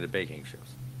we're into baking shows.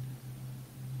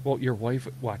 Well, your wife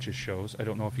watches shows. I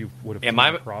don't know if you would have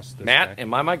come across this Matt, guy.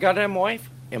 am I my goddamn wife?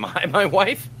 Am I my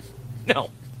wife? No.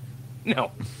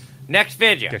 Next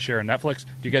video. You guys share a Netflix?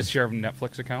 Do you guys share a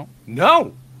Netflix account?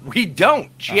 No, we don't.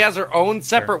 She has her own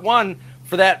separate one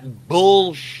for that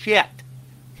bullshit.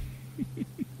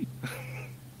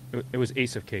 It was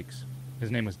Ace of Cakes. His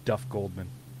name was Duff Goldman.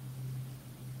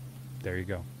 There you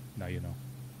go. Now you know.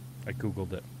 I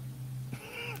Googled it.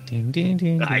 Ding, ding,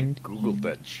 ding, I ding. Googled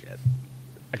that shit.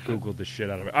 I Googled the shit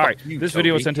out of it. All right, this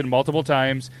video was sent in multiple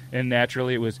times, and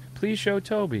naturally it was, please show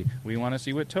Toby. We want to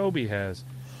see what Toby has.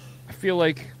 I feel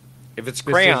like if it's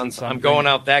crayons, I'm going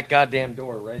out that goddamn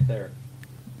door right there.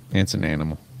 It's an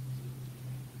animal.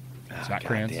 It's not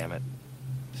crayons. Damn it.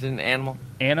 Is it an animal?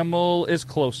 Animal is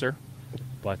closer,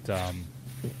 but I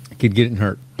could get it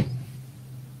hurt.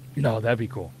 No, that'd be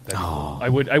cool. Cool. I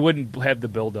wouldn't have the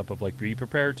buildup of like, be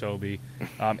prepared, Toby.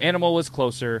 Animal is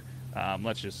closer.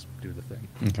 Let's just do the thing.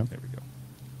 Okay. There we go.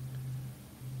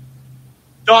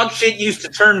 Dog shit used to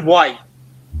turn white,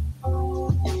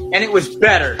 and it was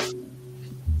better.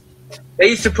 They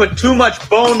used to put too much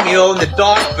bone meal in the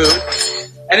dog food,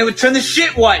 and it would turn the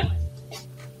shit white.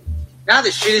 Now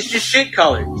the shit is just shit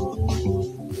colored.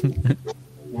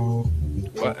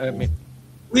 Well, I mean,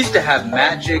 we used to have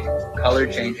magic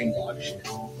color-changing dog shit.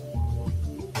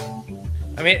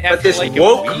 I mean, but this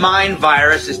woke mind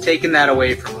virus has taken that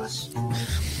away from us.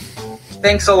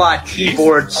 Thanks a lot,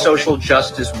 keyboard social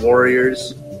justice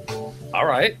warriors. All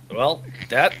right. Well,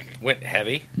 that went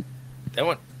heavy. That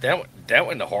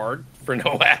went hard for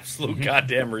no absolute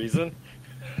goddamn reason.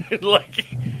 Like,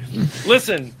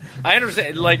 listen, I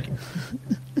understand. Like,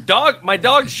 my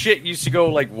dog's shit used to go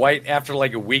like white after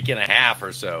like a week and a half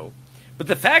or so. But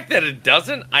the fact that it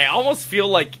doesn't, I almost feel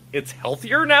like it's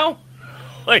healthier now.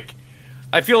 Like,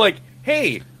 I feel like,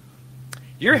 hey,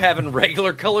 you're having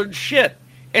regular colored shit,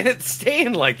 and it's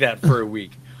staying like that for a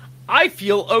week. I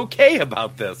feel okay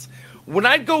about this. When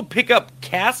I'd go pick up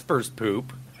Casper's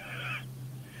poop,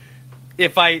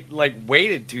 if I, like,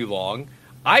 waited too long,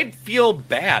 I'd feel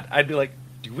bad. I'd be like,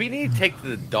 do we need to take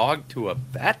the dog to a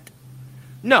vet?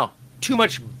 No, too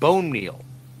much bone meal.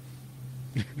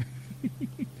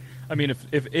 I mean,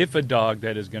 if a dog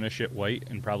that is going to shit white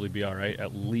and probably be all right,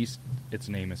 at least its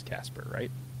name is Casper, right?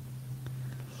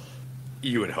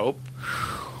 You would hope.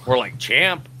 Or like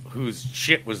Champ, whose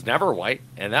shit was never white,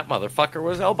 and that motherfucker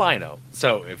was albino.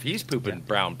 So if he's pooping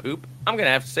brown poop, I'm going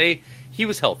to have to say he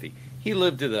was healthy. He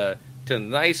lived to the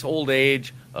nice old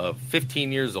age of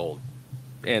 15 years old.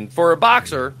 And for a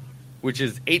boxer, which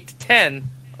is 8 to 10,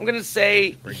 I'm going to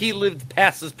say he lived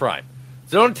past his prime.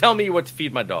 So don't tell me what to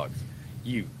feed my dogs.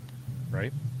 You.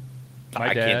 Right?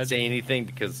 I can't say anything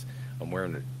because I'm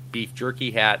wearing a beef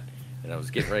jerky hat. and I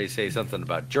was getting ready to say something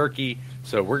about jerky.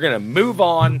 So we're gonna move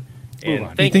on. And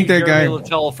thank You think that guy- Jeremy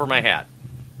Littell, for my hat.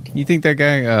 You think that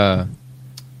guy?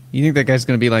 You think that guy's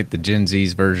going to be like the Gen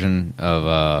Z's version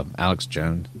of Alex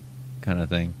Jones, kind of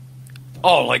thing?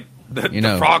 Oh, like the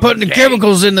frog putting the gay.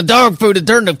 chemicals in the dog food to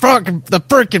turn the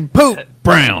freaking poop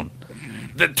brown.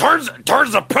 That turns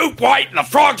the poop white and the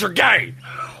frogs are gay.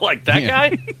 Like that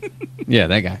guy? Yeah,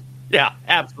 that guy. Yeah,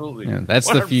 absolutely. Yeah, that's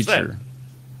the 100%. future,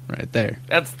 right there.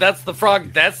 That's the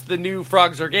frog. That's the new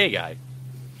frogs are gay guy.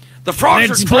 The frogs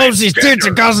Nancy are Pelosi's tits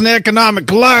are causing the economic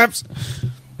collapse.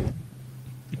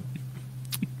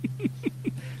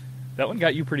 That one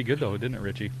got you pretty good, though, didn't it,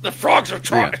 Richie? The frogs are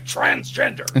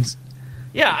transgender.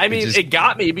 Yeah, I mean, it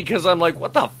got me because I'm like,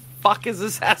 what the fuck is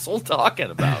this asshole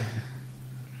talking about?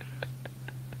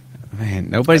 Man,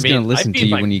 nobody's going to listen to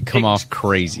you when you come off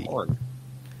crazy.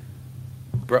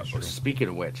 Bro, speaking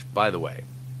of which, by the way,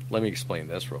 let me explain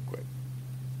this real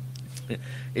quick.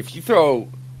 If you throw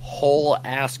whole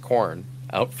ass corn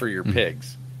out for your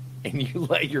pigs and you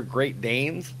let your Great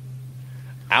Danes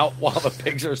out while the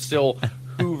pigs are still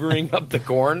hoovering up the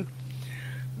corn,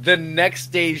 the next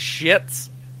day's shits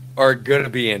are going to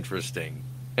be interesting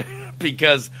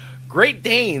because Great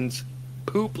Danes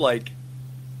poop like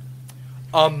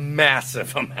a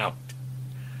massive amount.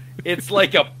 It's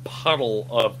like a puddle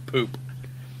of poop.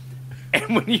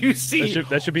 And when you see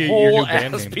that should be your new whole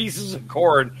band ass name. pieces of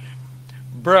corn,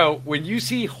 bro, when you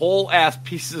see whole ass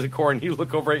pieces of corn, you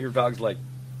look over at your dog's like,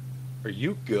 are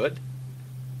you good?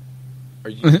 Are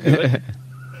you good?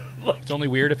 It's only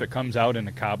weird if it comes out in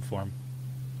a cob form.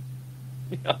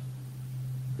 Yeah.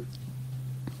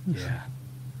 Yeah.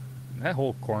 That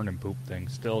whole corn and poop thing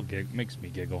still makes me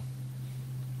giggle.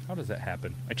 How does that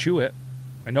happen? I chew it.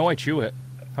 I know I chew it.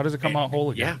 How does it come out whole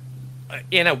again? Yeah.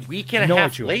 In a week and a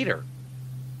half later.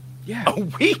 Yeah. A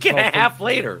week and a half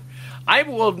later. I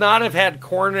will not have had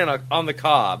corn on the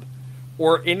cob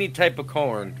or any type of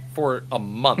corn for a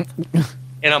month.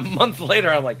 And a month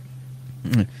later, I'm like,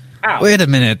 how? Wait a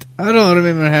minute. I don't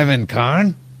remember having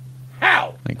corn.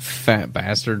 How? Like fat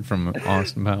bastard from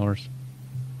Austin Powers.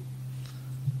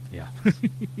 Yeah.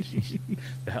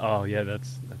 Oh, yeah,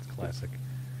 that's classic.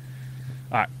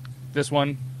 All right. This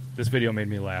video made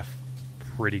me laugh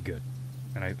pretty good.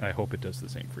 And I hope it does the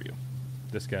same for you.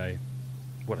 This guy,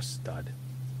 what a stud.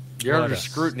 You're What under a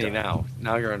scrutiny stud. now.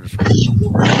 Now you're under scrutiny.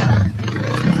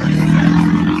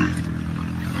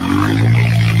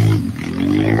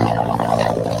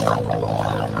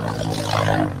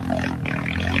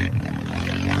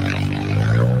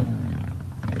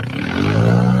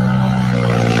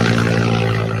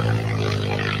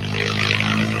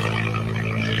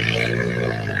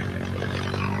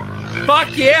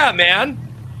 Fuck yeah, man.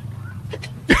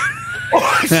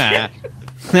 Oh, shit.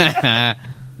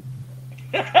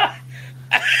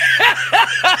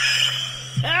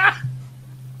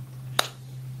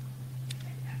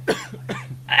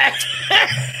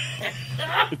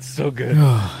 It's so good.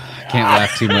 I can't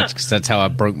laugh too much because that's how I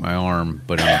broke my arm,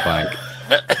 but on a bike.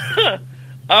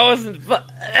 I wasn't.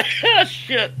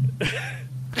 Shit.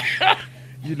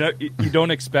 You know, you don't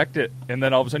expect it, and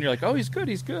then all of a sudden you're like, "Oh, he's good,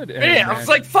 he's good." And, Yeah, I was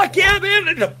like, "Fuck yeah, man!"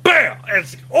 And the bam, and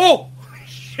it's, oh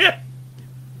shit!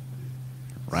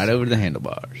 Right over the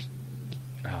handlebars.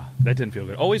 That didn't feel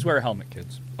good. Always wear a helmet,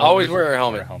 kids. Always wear a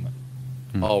helmet. Wear a helmet.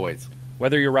 Always.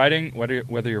 Whether you're riding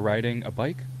a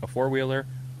bike, a four-wheeler,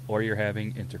 or you're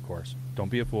having intercourse, don't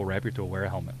be a fool. Wrap your tool. Wear a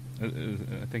helmet.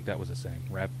 I think that was a saying.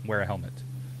 Wear a helmet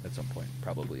at some point,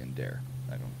 probably in Dare.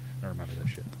 I don't remember that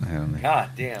shit. I don't know.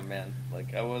 God damn, man!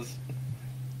 Like I was.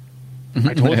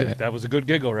 I told you that was a good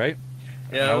giggle, right?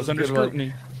 Yeah, I was under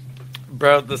scrutiny.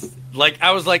 Bro, this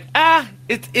I was like,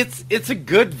 it's a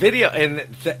good video, and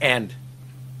the end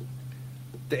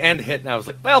hit, and I was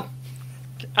like, well,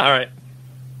 all right.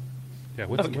 Yeah,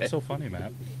 what's so funny,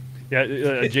 Matt? Yeah,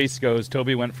 Jace goes,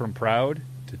 Toby went from proud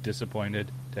to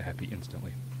disappointed to happy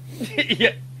instantly.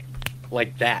 Yeah,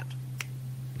 like that.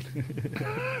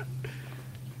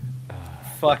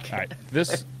 Fuck. All right,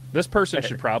 this person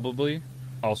should probably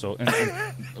also and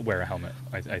wear a helmet.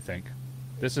 I think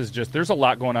this is just. There's a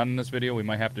lot going on in this video. We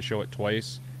might have to show it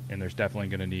twice, and there's definitely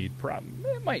going to need.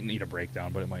 It might need a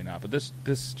breakdown, but it might not. But this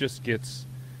just gets.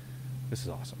 This is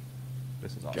awesome.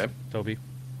 This is awesome. Okay. Toby,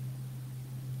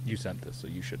 you sent this, so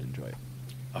you should enjoy it.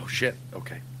 Oh shit.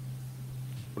 Okay.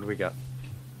 What do we got?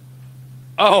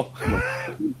 Oh.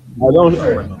 I don't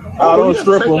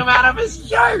strip him. Out of his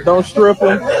shirt. Don't strip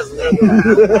him.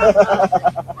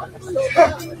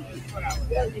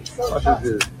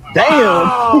 Damn.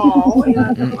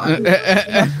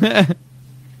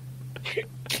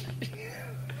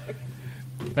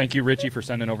 Thank you, Richie, for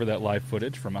sending over that live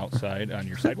footage from outside on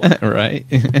your sidewalk. Right.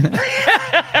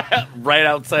 Right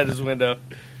outside his window.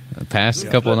 The past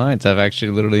couple of nights, I've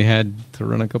actually literally had to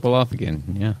run a couple off again.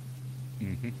 Yeah.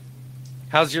 Mm-hmm.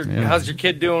 How's your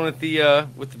kid doing with the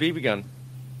BB gun?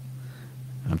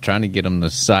 I'm trying to get them to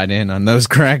side in on those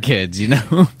crackheads, you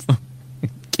know?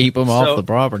 Keep them off the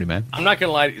property, man. I'm not going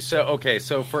to lie to you.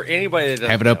 So for anybody that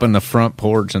doesn't have it up on the front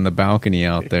porch and the balcony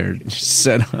out there, just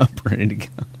set up, ready to go.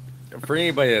 For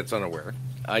anybody that's unaware,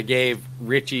 I gave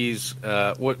Richie's,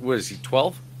 what is he,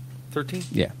 12? 13?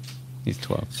 Yeah, he's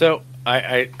 12. So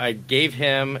I gave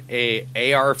him a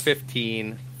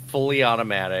AR-15 fully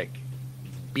automatic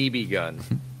BB gun,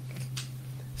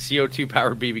 CO2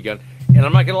 powered BB gun. And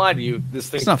I'm not going to lie to you, this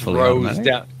thing throws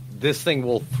down. This thing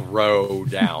will throw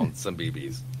down some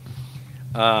BBs.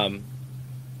 And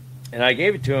I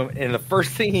gave it to him, and the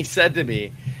first thing he said to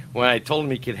me when I told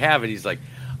him he could have it, he's like,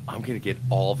 I'm going to get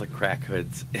all the crack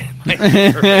hoods in my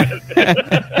neighborhood.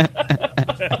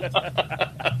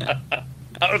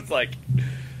 I was like,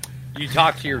 you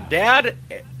talk to your dad,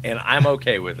 and I'm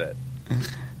okay with it.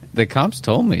 The cops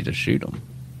told me to shoot him.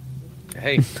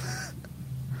 Hey.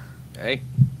 Hey.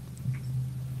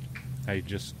 Hey,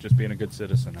 just being a good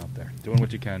citizen out there. Doing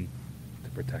what you can to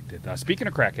protect it. Speaking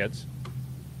of crackheads,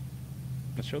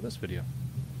 let's show this video.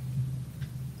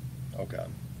 Oh, God.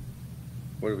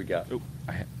 What do we got? Ooh,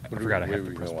 I forgot I had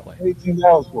to press play.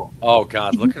 $18 for. Oh,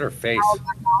 God, look at her face.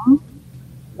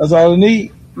 That's all I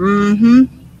need. Mm-hmm.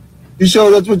 You sure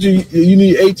that's what you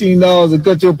need $18 to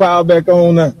cut your power back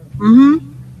on now? Mm-hmm.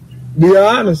 Be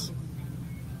honest.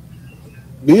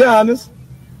 Be honest.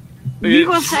 You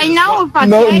gonna say no if I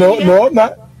No, tell you? No, I'm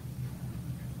not.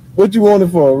 What you want it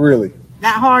for, really?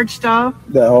 That hard stuff.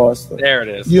 That hard stuff. There it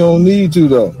is. You don't need to,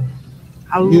 though.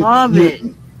 I love it.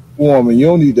 Woman, you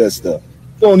don't need that stuff.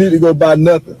 You don't need to go buy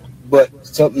nothing but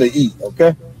something to eat,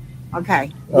 okay?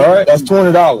 Okay. All right? That's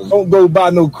 $20. Don't go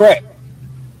buy no crack.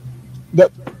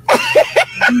 Wait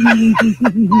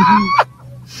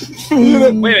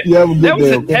a minute. That was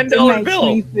a $10 bill.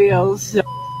 Makes me feel so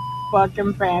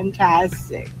fucking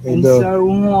fantastic and No. so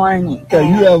horny. Okay,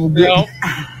 you have a good...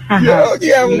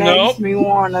 Makes me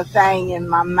want a thing in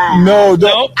my mouth. No,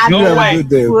 don't. I You have like a good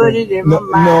day, put bro. it in my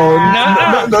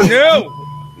mouth.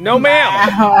 No,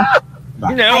 ma'am.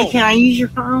 No. Hey, can I use your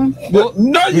phone?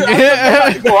 No, you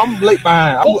have to go. I'm late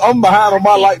behind. I'm behind on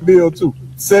my light bill, too.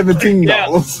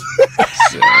 $17.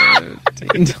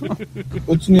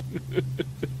 What you need?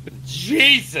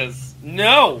 Jesus.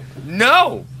 No.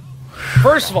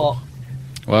 First of all,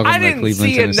 Welcome I to didn't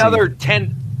Cleveland, see Tennessee.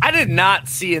 I did not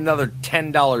see another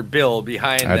 $10 bill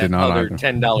behind I that did not other either.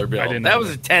 $10 bill. didn't That either.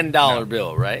 was a $10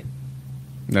 bill, right?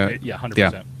 No. Yeah, 100%.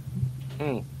 Yeah.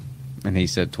 Mm. And he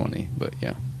said 20, but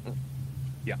yeah.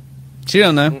 Yeah. She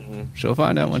don't know. Mm-mm. She'll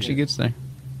find out when she gets there.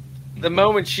 The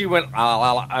moment she went,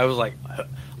 I was like,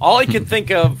 all I could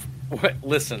think of,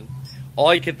 all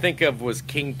I could think of was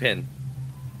Kingpin.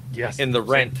 Yes. In the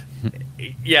Rent.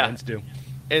 Yeah. Rent's due.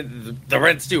 And the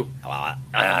Rent's due. And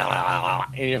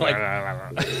you're like,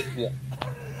 yeah.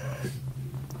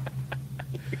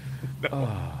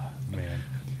 Oh, man.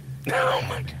 Oh,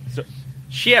 my God. So,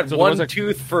 she had so one there was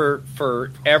tooth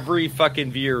for every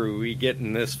fucking viewer we get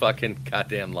in this fucking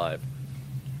goddamn live.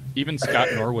 even Scott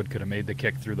Norwood could have made the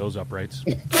kick through those uprights.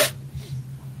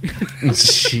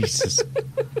 Jesus.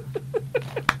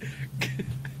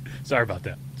 Sorry about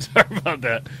that.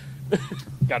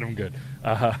 Got him good.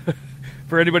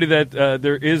 For anybody that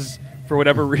there is, for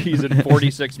whatever reason,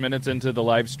 46 minutes into the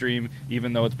live stream,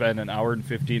 even though it's been an hour and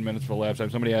 15 minutes for the last time,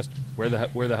 somebody asked, where the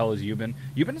hell has Euban?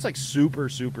 Euban is like super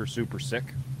sick.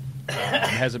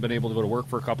 And hasn't been able to go to work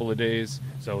for a couple of days.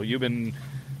 So Euban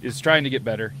is trying to get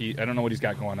better. I don't know what he's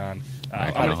got going on.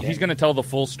 He's going to tell the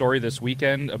full story this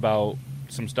weekend about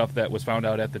some stuff that was found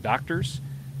out at the doctor's.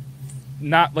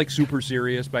 Not like super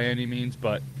serious by any means,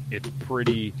 but it's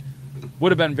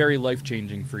would have been very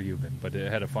life-changing for Euban, but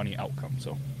it had a funny outcome.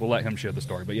 So we'll let him share the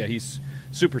story. But yeah, he's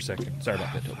super sick. Sorry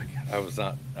about that, Toby. I was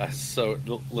not.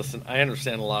 Listen, I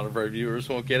understand a lot of our viewers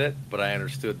won't get it, but I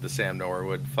understood the Sam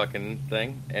Norwood fucking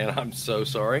thing, and I'm so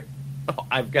sorry.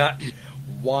 I've got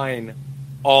wine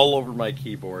all over my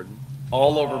keyboard,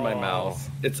 all over my mouse.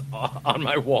 It's on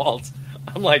my walls.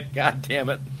 I'm like, God damn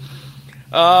it.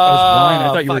 That was wine. I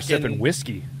thought you were sipping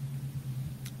whiskey.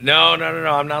 No.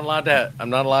 I'm not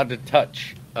allowed to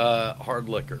touch hard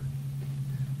liquor.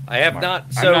 I have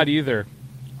not. So I'm not either.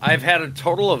 I've had a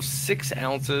total of 6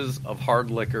 ounces of hard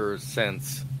liquor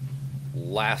since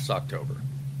last October.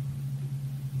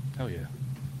 Hell yeah.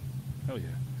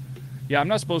 Yeah, I'm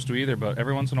not supposed to either, but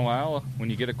every once in a while, when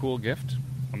you get a cool gift,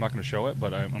 I'm not going to show it, but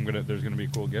there's going to be a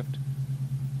cool gift.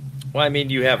 Well, I mean,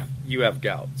 you have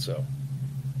gout, so.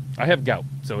 I have gout,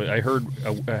 so I heard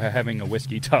having a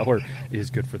whiskey tower is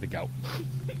good for the gout.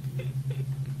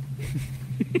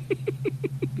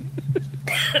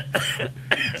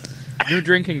 New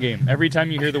drinking game. Every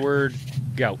time you hear the word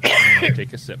gout,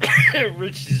 take a sip.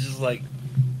 Rich is just like,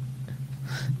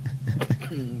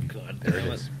 God there damn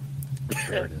it is.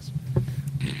 There it is.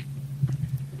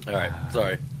 All right,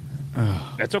 sorry.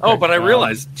 That's okay. Oh, but I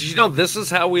realized, did you know this is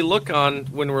how we look on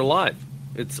when we're live?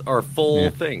 It's our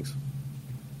full things.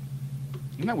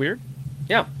 Isn't that weird?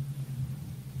 Yeah.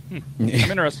 I'm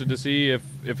interested to see if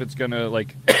it's going to,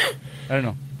 like, I don't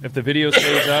know, if the video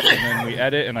stays up and then we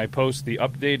edit and I post the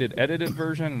updated edited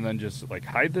version and then just, like,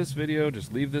 hide this video,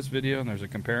 just leave this video, and there's a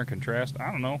compare and contrast.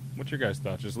 I don't know. What's your guys'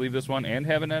 thoughts? Just leave this one and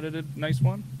have an edited nice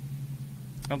one?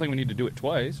 I don't think we need to do it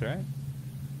twice, right?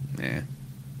 Yeah.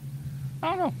 I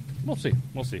don't know. We'll see.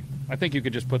 We'll see. I think you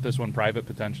could just put this one private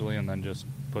potentially, and then just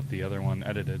put the other one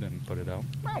edited and put it out.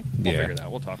 Well, we'll figure it out.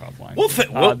 We'll talk offline.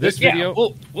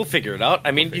 We'll figure it out.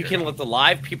 I mean, you can let the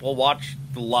live people watch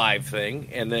the live thing,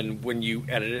 and then when you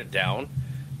edit it down,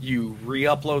 you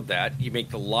re-upload that. You make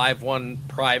the live one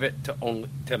private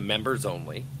to members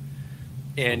only,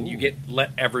 and you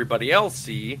let everybody else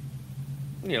see,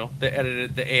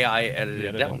 the AI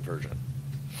edited down version.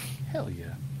 Hell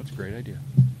yeah, that's a great idea.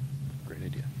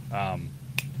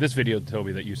 This video,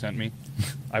 Toby, that you sent me,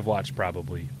 I've watched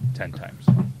probably 10 times.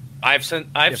 I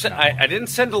didn't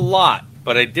send a lot,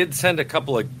 but I did send a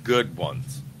couple of good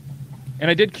ones. And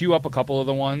I did queue up a couple of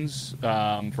the ones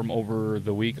from over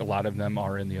the week. A lot of them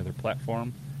are in the other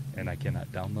platform, and I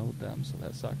cannot download them, so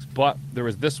that sucks. But there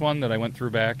was this one that I went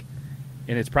through back,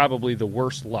 and it's probably the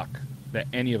worst luck that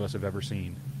any of us have ever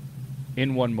seen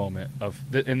in one moment.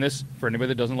 In this, for anybody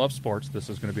that doesn't love sports, this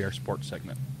is going to be our sports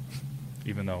segment.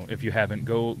 Even though, if you haven't,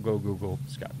 go Google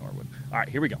Scott Norwood. All right,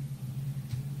 here we go.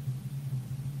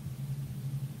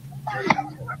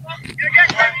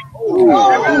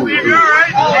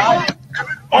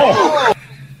 Oh!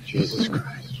 Jesus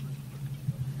Christ.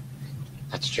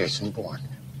 That's Jason Bourne.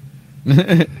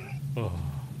 Oh.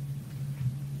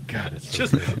 God, it's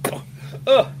just...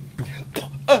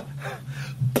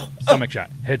 Stomach shot,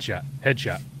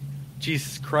 headshot.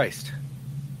 Jesus Christ.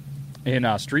 In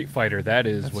Street Fighter, that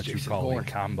is what you call a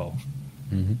combo.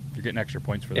 Mm-hmm. You're getting extra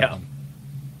points for that one.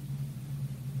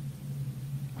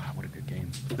 Wow, what a good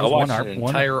game. I watched an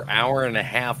entire hour and a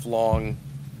half long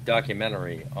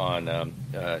documentary on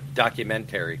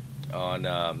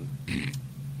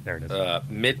there it is.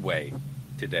 Midway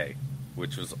today,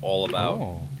 which was all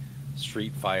about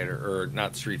Street Fighter, or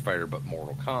not Street Fighter, but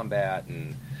Mortal Kombat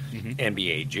and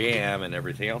NBA Jam and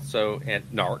everything else. So, and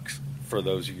Narcs, for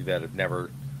those of you that have never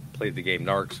played the game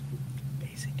Narcs.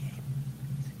 Basic game.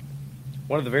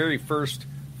 One of the very first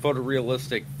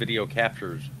photorealistic video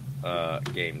captures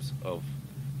games of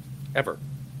ever.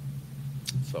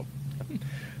 So,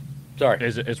 sorry.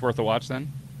 It's worth a watch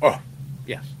then? Oh,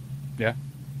 yes. Yeah?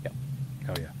 Yeah.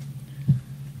 Hell yeah.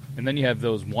 And then you have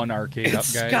those one arcade up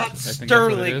guys. Scott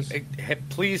Sterling.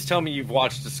 Please tell me you've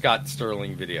watched the Scott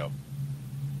Sterling video.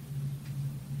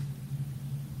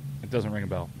 It doesn't ring a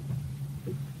bell.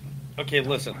 Okay,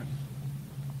 listen.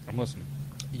 I'm listening.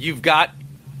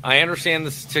 I understand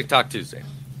this is TikTok Tuesday,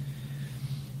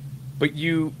 but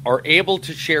you are able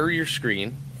to share your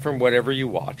screen from whatever you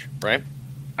watch, right?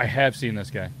 I have seen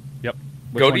this guy. Yep.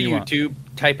 Go to YouTube,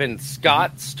 type in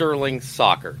Scott Sterling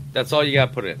Soccer. That's all you got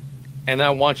to put in. And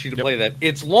I want you to play that.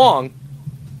 It's long,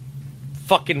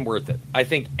 fucking worth it. I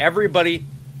think everybody,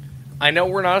 I know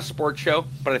we're not a sports show,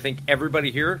 but I think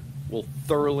everybody here will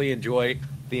thoroughly enjoy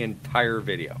the entire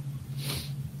video.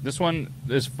 This one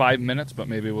is 5 minutes, but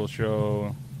maybe we'll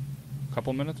show a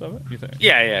couple minutes of it, you think?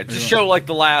 Yeah. Just show like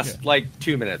the last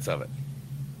 2 minutes of it.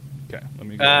 Okay, let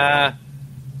me go.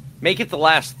 Make it the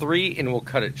last 3, and we'll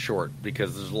cut it short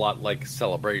because there's a lot like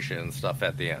celebration and stuff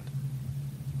at the end.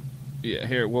 Yeah,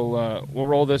 here we'll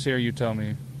roll this here. You tell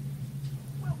me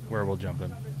where we'll jump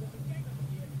in.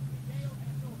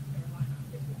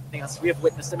 We have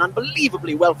witnessed an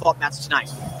unbelievably well-fought match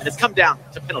tonight, and it's come down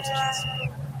to penalty kicks.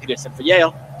 Peterson for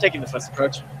Yale, taking the first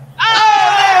approach.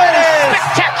 Oh!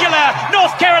 Spectacular!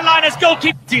 North Carolina's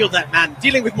goalkeeper. Deal that man,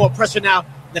 dealing with more pressure now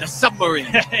than a submarine.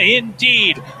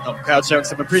 Indeed. Home crowd showing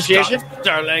some appreciation.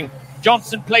 Sterling.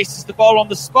 Johnson places the ball on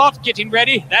the spot, getting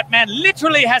ready. That man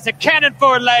literally has a cannon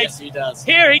for a leg. Yes, he does.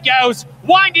 Here he goes,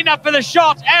 winding up for the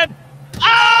shot, and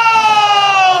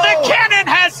the cannon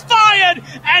has fired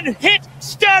and hit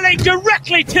Sterling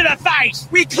directly to the face.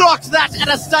 We clocked that at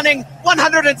a stunning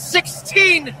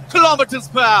 116 kilometers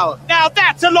per hour. Now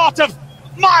that's a lot of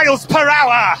miles per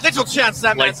hour. Little chance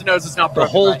that man's nose is not broken.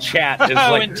 The whole right chat now. is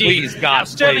Oh, like, indeed. please, God, Now,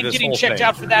 Sterling play this getting whole checked thing.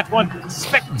 out for that one.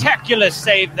 Spectacular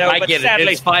save, though, I but get it.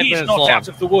 sadly, It's 5 he's minutes not long. out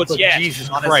of the woods But yet. Jesus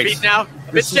On Christ. his feet now, a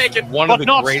bit This is shaken, one but of the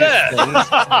not greatest stirred. things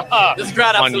This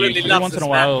crowd on absolutely YouTube. loves Once this in a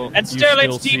while, man. And you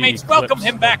Sterling's still see teammates welcome clips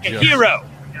him back a of just hero.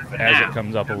 As it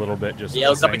comes up a little bit, just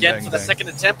Yells up bang, again bang, for the bang. second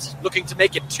attempt, looking to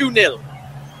make it 2-0.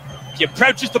 He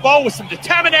approaches the ball with some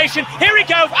determination. Here he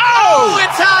goes. Oh,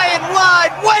 it's high and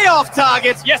wide, way off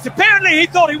target. Yes, apparently he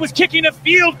thought he was kicking a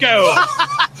field goal.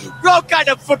 Wrong kind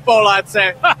of football, I'd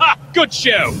say. Good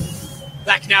show.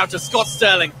 Back now to Scott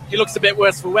Sterling. He looks a bit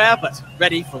worse for wear, but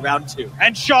ready for round 2.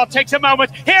 And Shaw takes a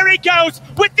moment. Here he goes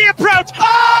with the approach.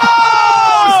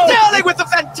 Oh! Sterling with a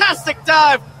fantastic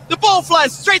dive. The ball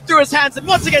flies straight through his hands and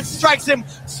once again strikes him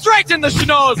straight in the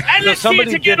schnoz. And let's see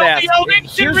it again on the old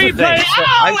instant here's the replay. thing. So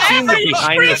I've seen the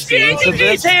behind the scenes of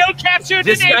this. Captured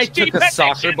This in guy HD took a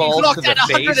soccer ball to the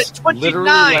face, 129 literally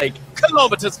like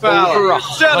kilometers per over hour.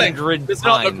 Sterling 100 does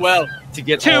not look times well. to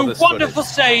get all Two this wonderful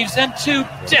saves and 2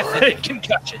 definite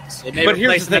concussions. But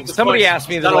here's the thing. Somebody asked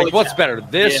me, they're like, what's better,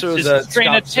 this or the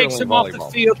trainer Scott takes Sterling him off the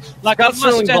volleyball? field like Scott a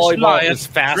Sterling mustache volleyball lion is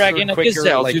faster, dragging a quicker,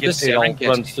 gazelle like through the it all Serengeti.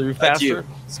 runs through That's you, faster.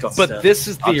 Scott But Sterling. this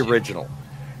is the original.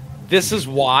 This is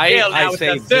why Hale now I with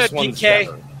say the third this one's PK.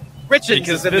 better. Richards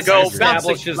Because is in the this goal,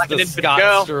 establishes bouncing like an the infant Scott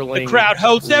girl. Sterling The crowd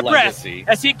holds their legacy. breath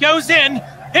as he goes in.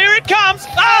 Here it comes!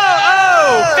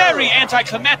 Oh! Very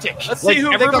anticlimactic. Let's Like, see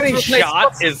who everybody's they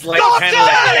got shot is like Scott kind of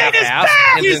Sterling is half-assed,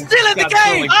 back! and He's then still in the Scott game!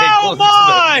 Sterling takes Oh one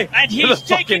my! to And the he's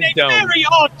taking a fucking dome. very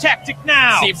odd tactic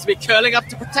now. Seems to be curling up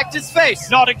to protect his face.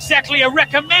 Not exactly a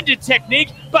recommended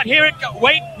technique, but here it goes.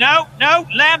 Wait, no.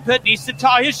 Lampert needs to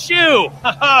tie his shoe.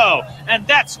 Oh, and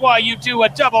that's why you do a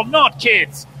double knot,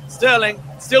 kids. Sterling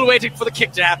still waiting for the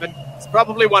kick to happen. He's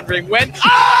probably wondering when.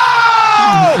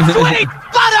 Oh! Sweet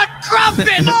butter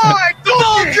crumpets!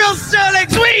 Ball drill Sterling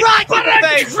right in the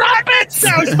face! Crumpets!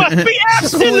 Those must be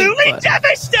absolutely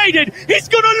devastated! He's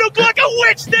gonna look like a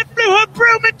witch that blew her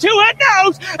broom into her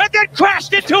nose and then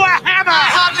crashed into a hammer! I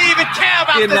hardly even care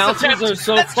about The this announcers attempt. are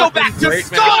so Let's go fucking back to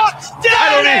great, man. Scott Sterling!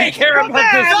 I don't even care the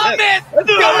about this. man,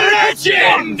 the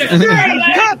myth, the legend!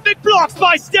 Perfect blocks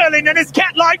by Sterling and his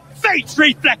cat-like face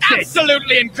reflexes!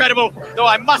 Absolutely incredible! Though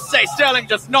I must say, Sterling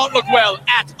does not look well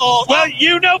at all. Well,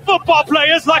 you know football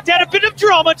players like to add a bit of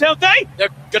drama, don't they? They're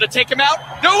gonna take him out?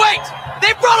 No, wait!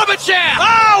 They brought him a chair!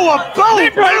 Oh, a bold They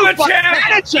brought him a move chair! by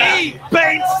manager!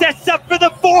 Bain sets up for the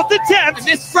 4th attempt! And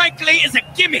this, frankly, is a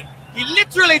gimme! He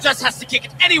literally just has to kick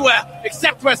it anywhere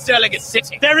except where Sterling is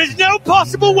sitting. There is no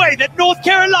possible way that North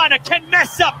Carolina can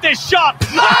mess up this shot.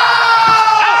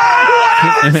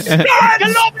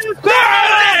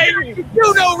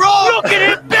 You know wrong. Look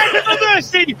at him begging for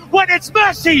mercy when it's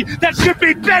mercy that should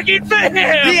be begging for him.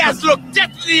 He has looked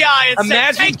death in the eye and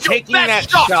Imagine said, "Take your taking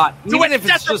best that shot, to even which if it's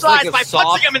death just replies like a by soft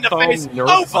punching him in the foam face Nerf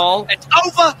over ball. and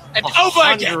over and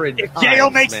over again. 100 If Yale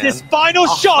times, makes man. this final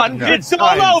shot, 100 it's all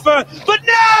times. over. But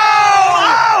no!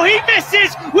 Oh, he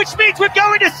misses, which means we're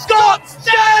going to Scott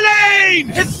Sterling!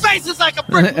 His face is like a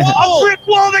brick wall. A brick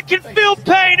wall that can feel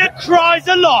pain and cries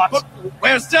a lot. But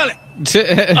where's Sterling?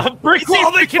 A brick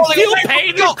wall that can feel pain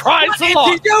and cries a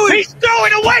lot. He's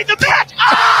throwing away the match.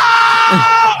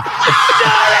 Oh!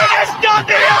 Sterling has done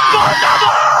the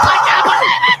impossible! I can't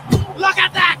believe it! Look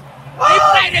at that! He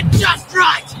played it just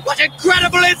right! What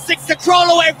incredible instincts to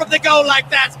crawl away from the goal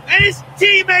like that! And his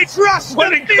teammates rush the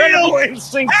What incredible field!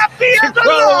 instincts Happy to as a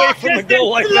crawl away lark from the as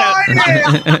goal they like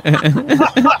that.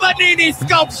 Panini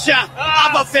sculpture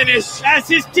of a finish as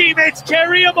his teammates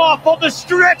carry him off on the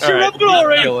stretcher All right, of glory.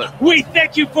 let's kill it. We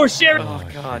thank you for sharing. Oh,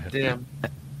 God damn.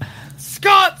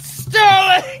 Scott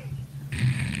Sterling!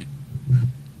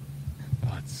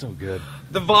 Oh, it's so good.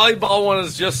 The volleyball one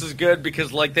is just as good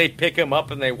because, like, they pick him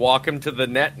up and they walk him to the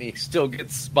net and he still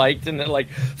gets spiked and they're like,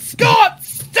 Scott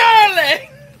Sterling!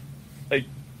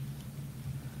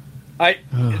 Like,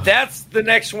 that's the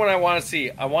next one I want to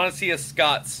see. I want to see a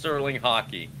Scott Sterling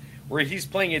hockey where he's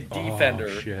playing a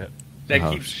defender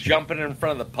that keeps jumping in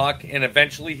front of the puck and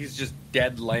eventually he's just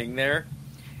dead laying there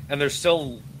and they're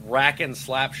still racking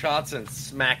slap shots and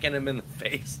smacking him in the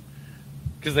face.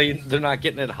 Because they're not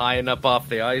getting it high enough off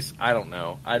the ice. I don't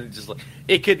know.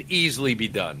 It could easily be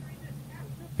done.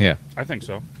 Yeah, I think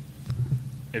so.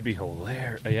 It'd be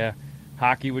hilarious. Yeah,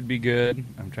 hockey would be good.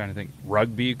 I'm trying to think.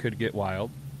 Rugby could get wild.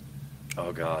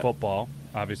 Oh God. Football,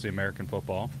 obviously American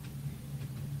football.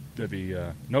 That'd be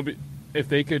nobody. If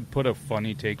they could put a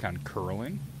funny take on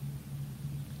curling.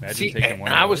 Imagine See, taking and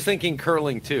one. I of was those. thinking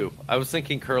curling too.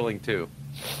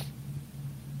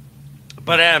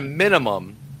 But at a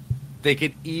minimum, they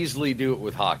could easily do it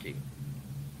with hockey.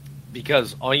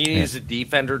 Because all you need is a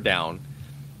defender down,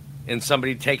 and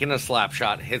somebody taking a slap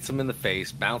shot hits him in the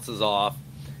face, bounces off,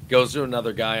 goes to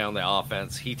another guy on the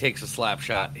offense. He takes a slap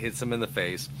shot, hits him in the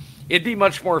face. It'd be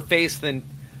much more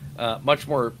much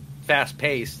more fast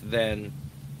paced than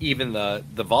even the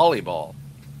volleyball.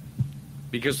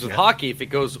 Because with hockey, if it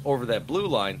goes over that blue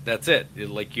line, that's it.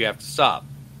 Like, you have to stop.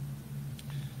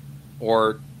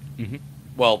 Or,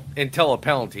 well, until a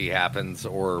penalty happens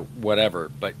or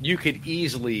whatever. But you could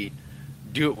easily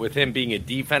do it with him being a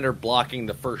defender, blocking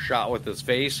the first shot with his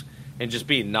face, and just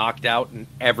being knocked out, and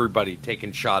everybody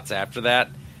taking shots after that,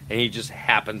 and he just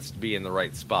happens to be in the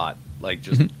right spot. Like,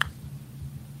 just...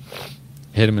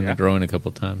 Hit him in the groin a couple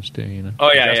times, too, you know?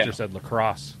 Oh, yeah, Jester said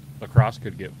lacrosse. Lacrosse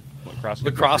could get...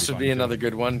 Lacrosse would be another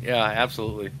good one. Yeah,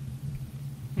 absolutely.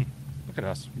 Look at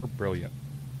us. We're brilliant.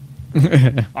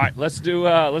 All right, let's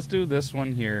do this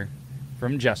one here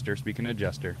from Jester. Speaking of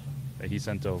Jester, that he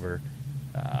sent over.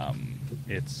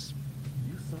 It's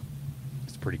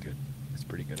pretty good. It's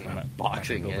pretty good. I'm not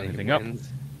boxing build anything up.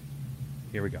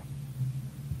 Here we go.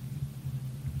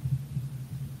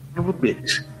 Son of a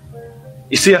bitch.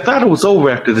 You see, I thought it was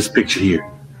over after this picture here.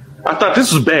 I thought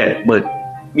this was bad, but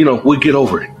we'll get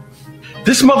over it.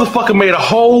 This motherfucker made a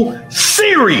whole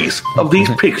series of these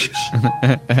pictures.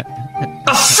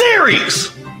 A series!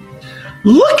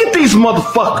 Look at these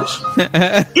motherfuckers.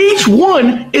 Each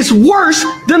one is worse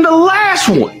than the last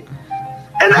one.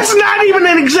 And that's not even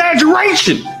an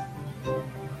exaggeration.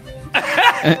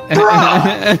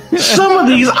 Bruh, some of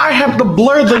these I have to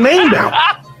blur the name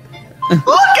out.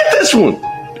 Look at this one.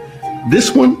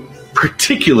 This one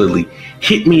particularly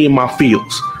hit me in my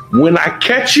feels. When I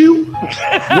catch you,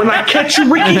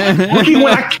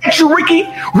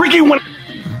 Ricky,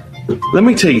 let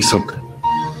me tell you something.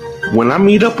 When I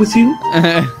meet up with you,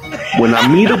 when I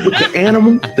meet up with the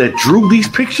animal that drew these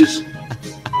pictures,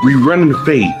 we run in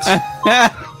fades.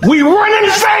 We run in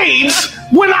fades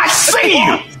when I see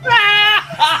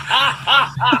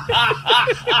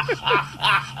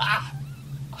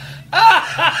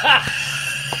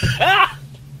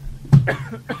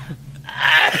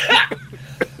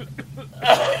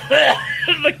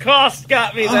The cost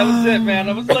got me. That was it, man.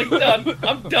 I was like, done.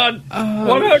 I'm done.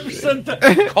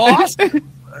 100% cost?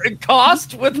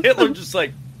 Cost with Hitler just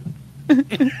like...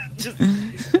 just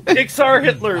Pixar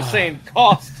Hitler saying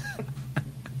cost.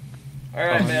 All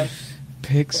right, man.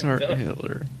 Pixar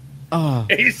Hitler. Oh.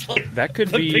 He's like, that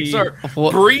could be...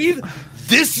 Pixar, breathe?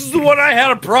 This is the one I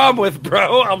had a problem with,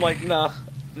 bro. I'm like, nah,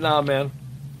 man.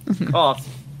 Cost.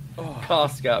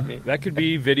 Cost got me. That could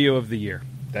be video of the year.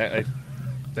 That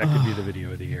could be the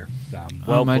video of the year.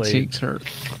 Well my played. cheeks hurt.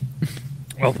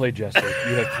 Well played, Jester.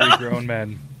 You have three grown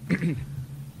men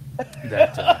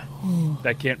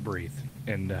that can't breathe.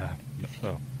 And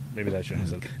maybe that shouldn't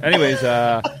have said. Anyways,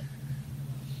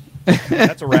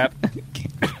 that's a wrap.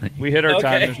 We hit our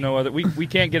time. There's no other. We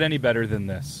can't get any better than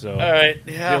this. So all right,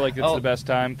 yeah. I feel like it's the best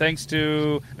time. Thanks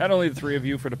to not only the three of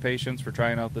you for the patience for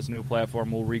trying out this new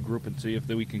platform. We'll regroup and see if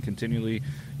we can continually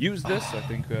use this. I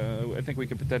think we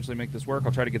can potentially make this work.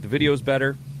 I'll try to get the videos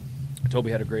better.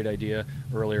 Toby had a great idea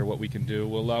earlier what we can do.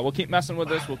 We'll keep messing with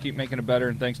this. We'll keep making it better.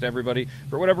 And thanks to everybody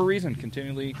for whatever reason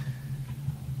continually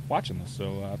watching this.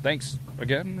 So thanks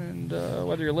again, and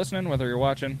whether you're listening, whether you're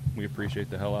watching, we appreciate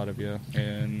the hell out of you.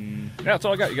 And yeah, that's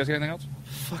all I got. You guys got anything else?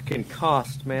 Fucking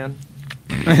cost, man.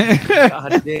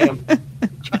 God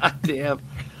damn.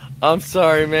 I'm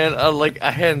sorry, man.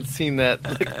 I hadn't seen that.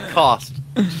 Cost.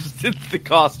 Just the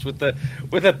cost with a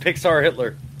Pixar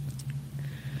Hitler.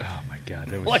 Oh my god,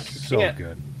 that was so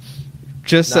good.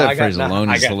 Just that phrase alone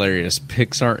is hilarious.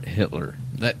 Pixar Hitler.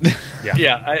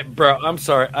 Bro, I'm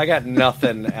sorry. I got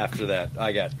nothing after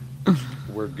that.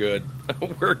 We're good.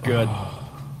 We're good.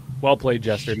 Well played,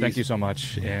 Jester. Thank you so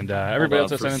much. And everybody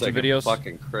else that sent in some videos.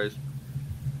 Fucking Christ.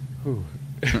 All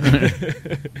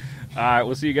right,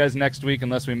 we'll see you guys next week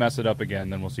unless we mess it up again.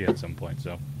 Then we'll see you at some point.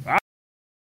 So.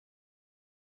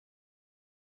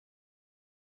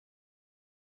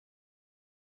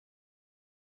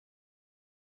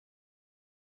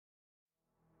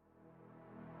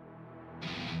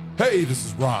 Hey, this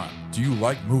is Ron. Do you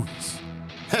like movies?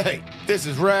 Hey, this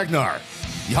is Ragnar.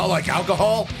 Y'all like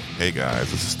alcohol? Hey guys,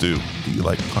 this is Stu. Do you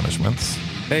like punishments?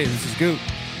 Hey, this is Goot.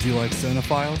 Do you like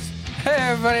cinephiles? Hey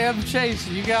everybody, I'm Chase.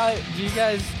 Do you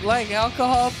guys like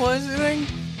alcohol poisoning?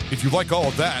 If you like all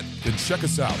of that, then check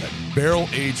us out at Barrel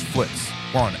Age Flicks.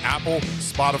 We're on Apple,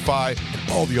 Spotify,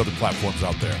 and all the other platforms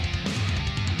out there.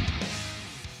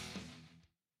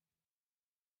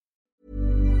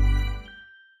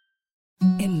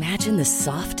 Imagine the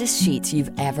softest sheets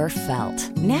you've ever felt.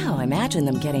 Now imagine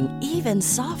them getting even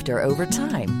softer over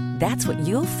time. That's what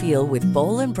you'll feel with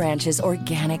Boll & Branch's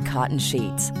organic cotton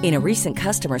sheets. In a recent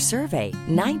customer survey,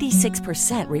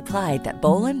 96% replied that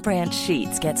Boll & Branch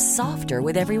sheets get softer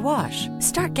with every wash.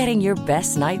 Start getting your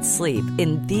best night's sleep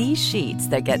in these sheets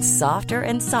that get softer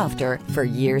and softer for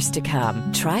years to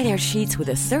come. Try their sheets with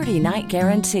a 30-night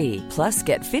guarantee. Plus,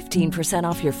 get 15%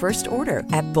 off your first order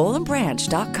at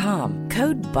bollandbranch.com.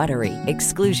 Code BUTTERY.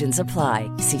 Exclusions apply.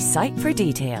 See site for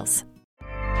details.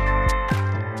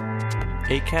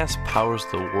 Acast powers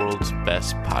the world's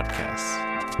best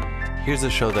podcasts. Here's a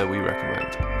show that we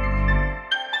recommend.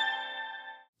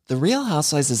 The Real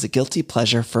Housewives is a guilty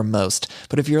pleasure for most,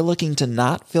 but if you're looking to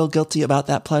not feel guilty about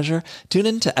that pleasure, tune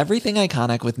in to Everything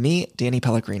Iconic with me, Danny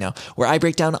Pellegrino, where I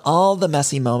break down all the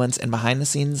messy moments and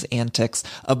behind-the-scenes antics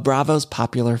of Bravo's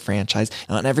popular franchise.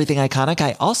 And on Everything Iconic,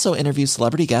 I also interview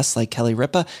celebrity guests like Kelly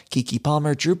Ripa, Keke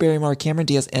Palmer, Drew Barrymore, Cameron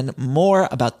Diaz, and more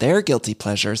about their guilty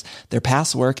pleasures, their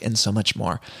past work, and so much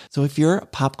more. So if you're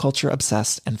pop culture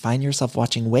obsessed and find yourself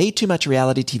watching way too much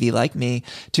reality TV like me,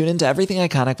 tune into Everything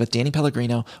Iconic with Danny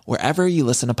Pellegrino, wherever you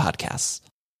listen to podcasts.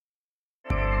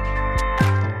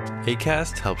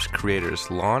 Acast helps creators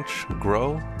launch,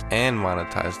 grow, and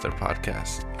monetize their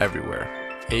podcasts everywhere.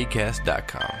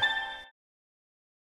 Acast.com.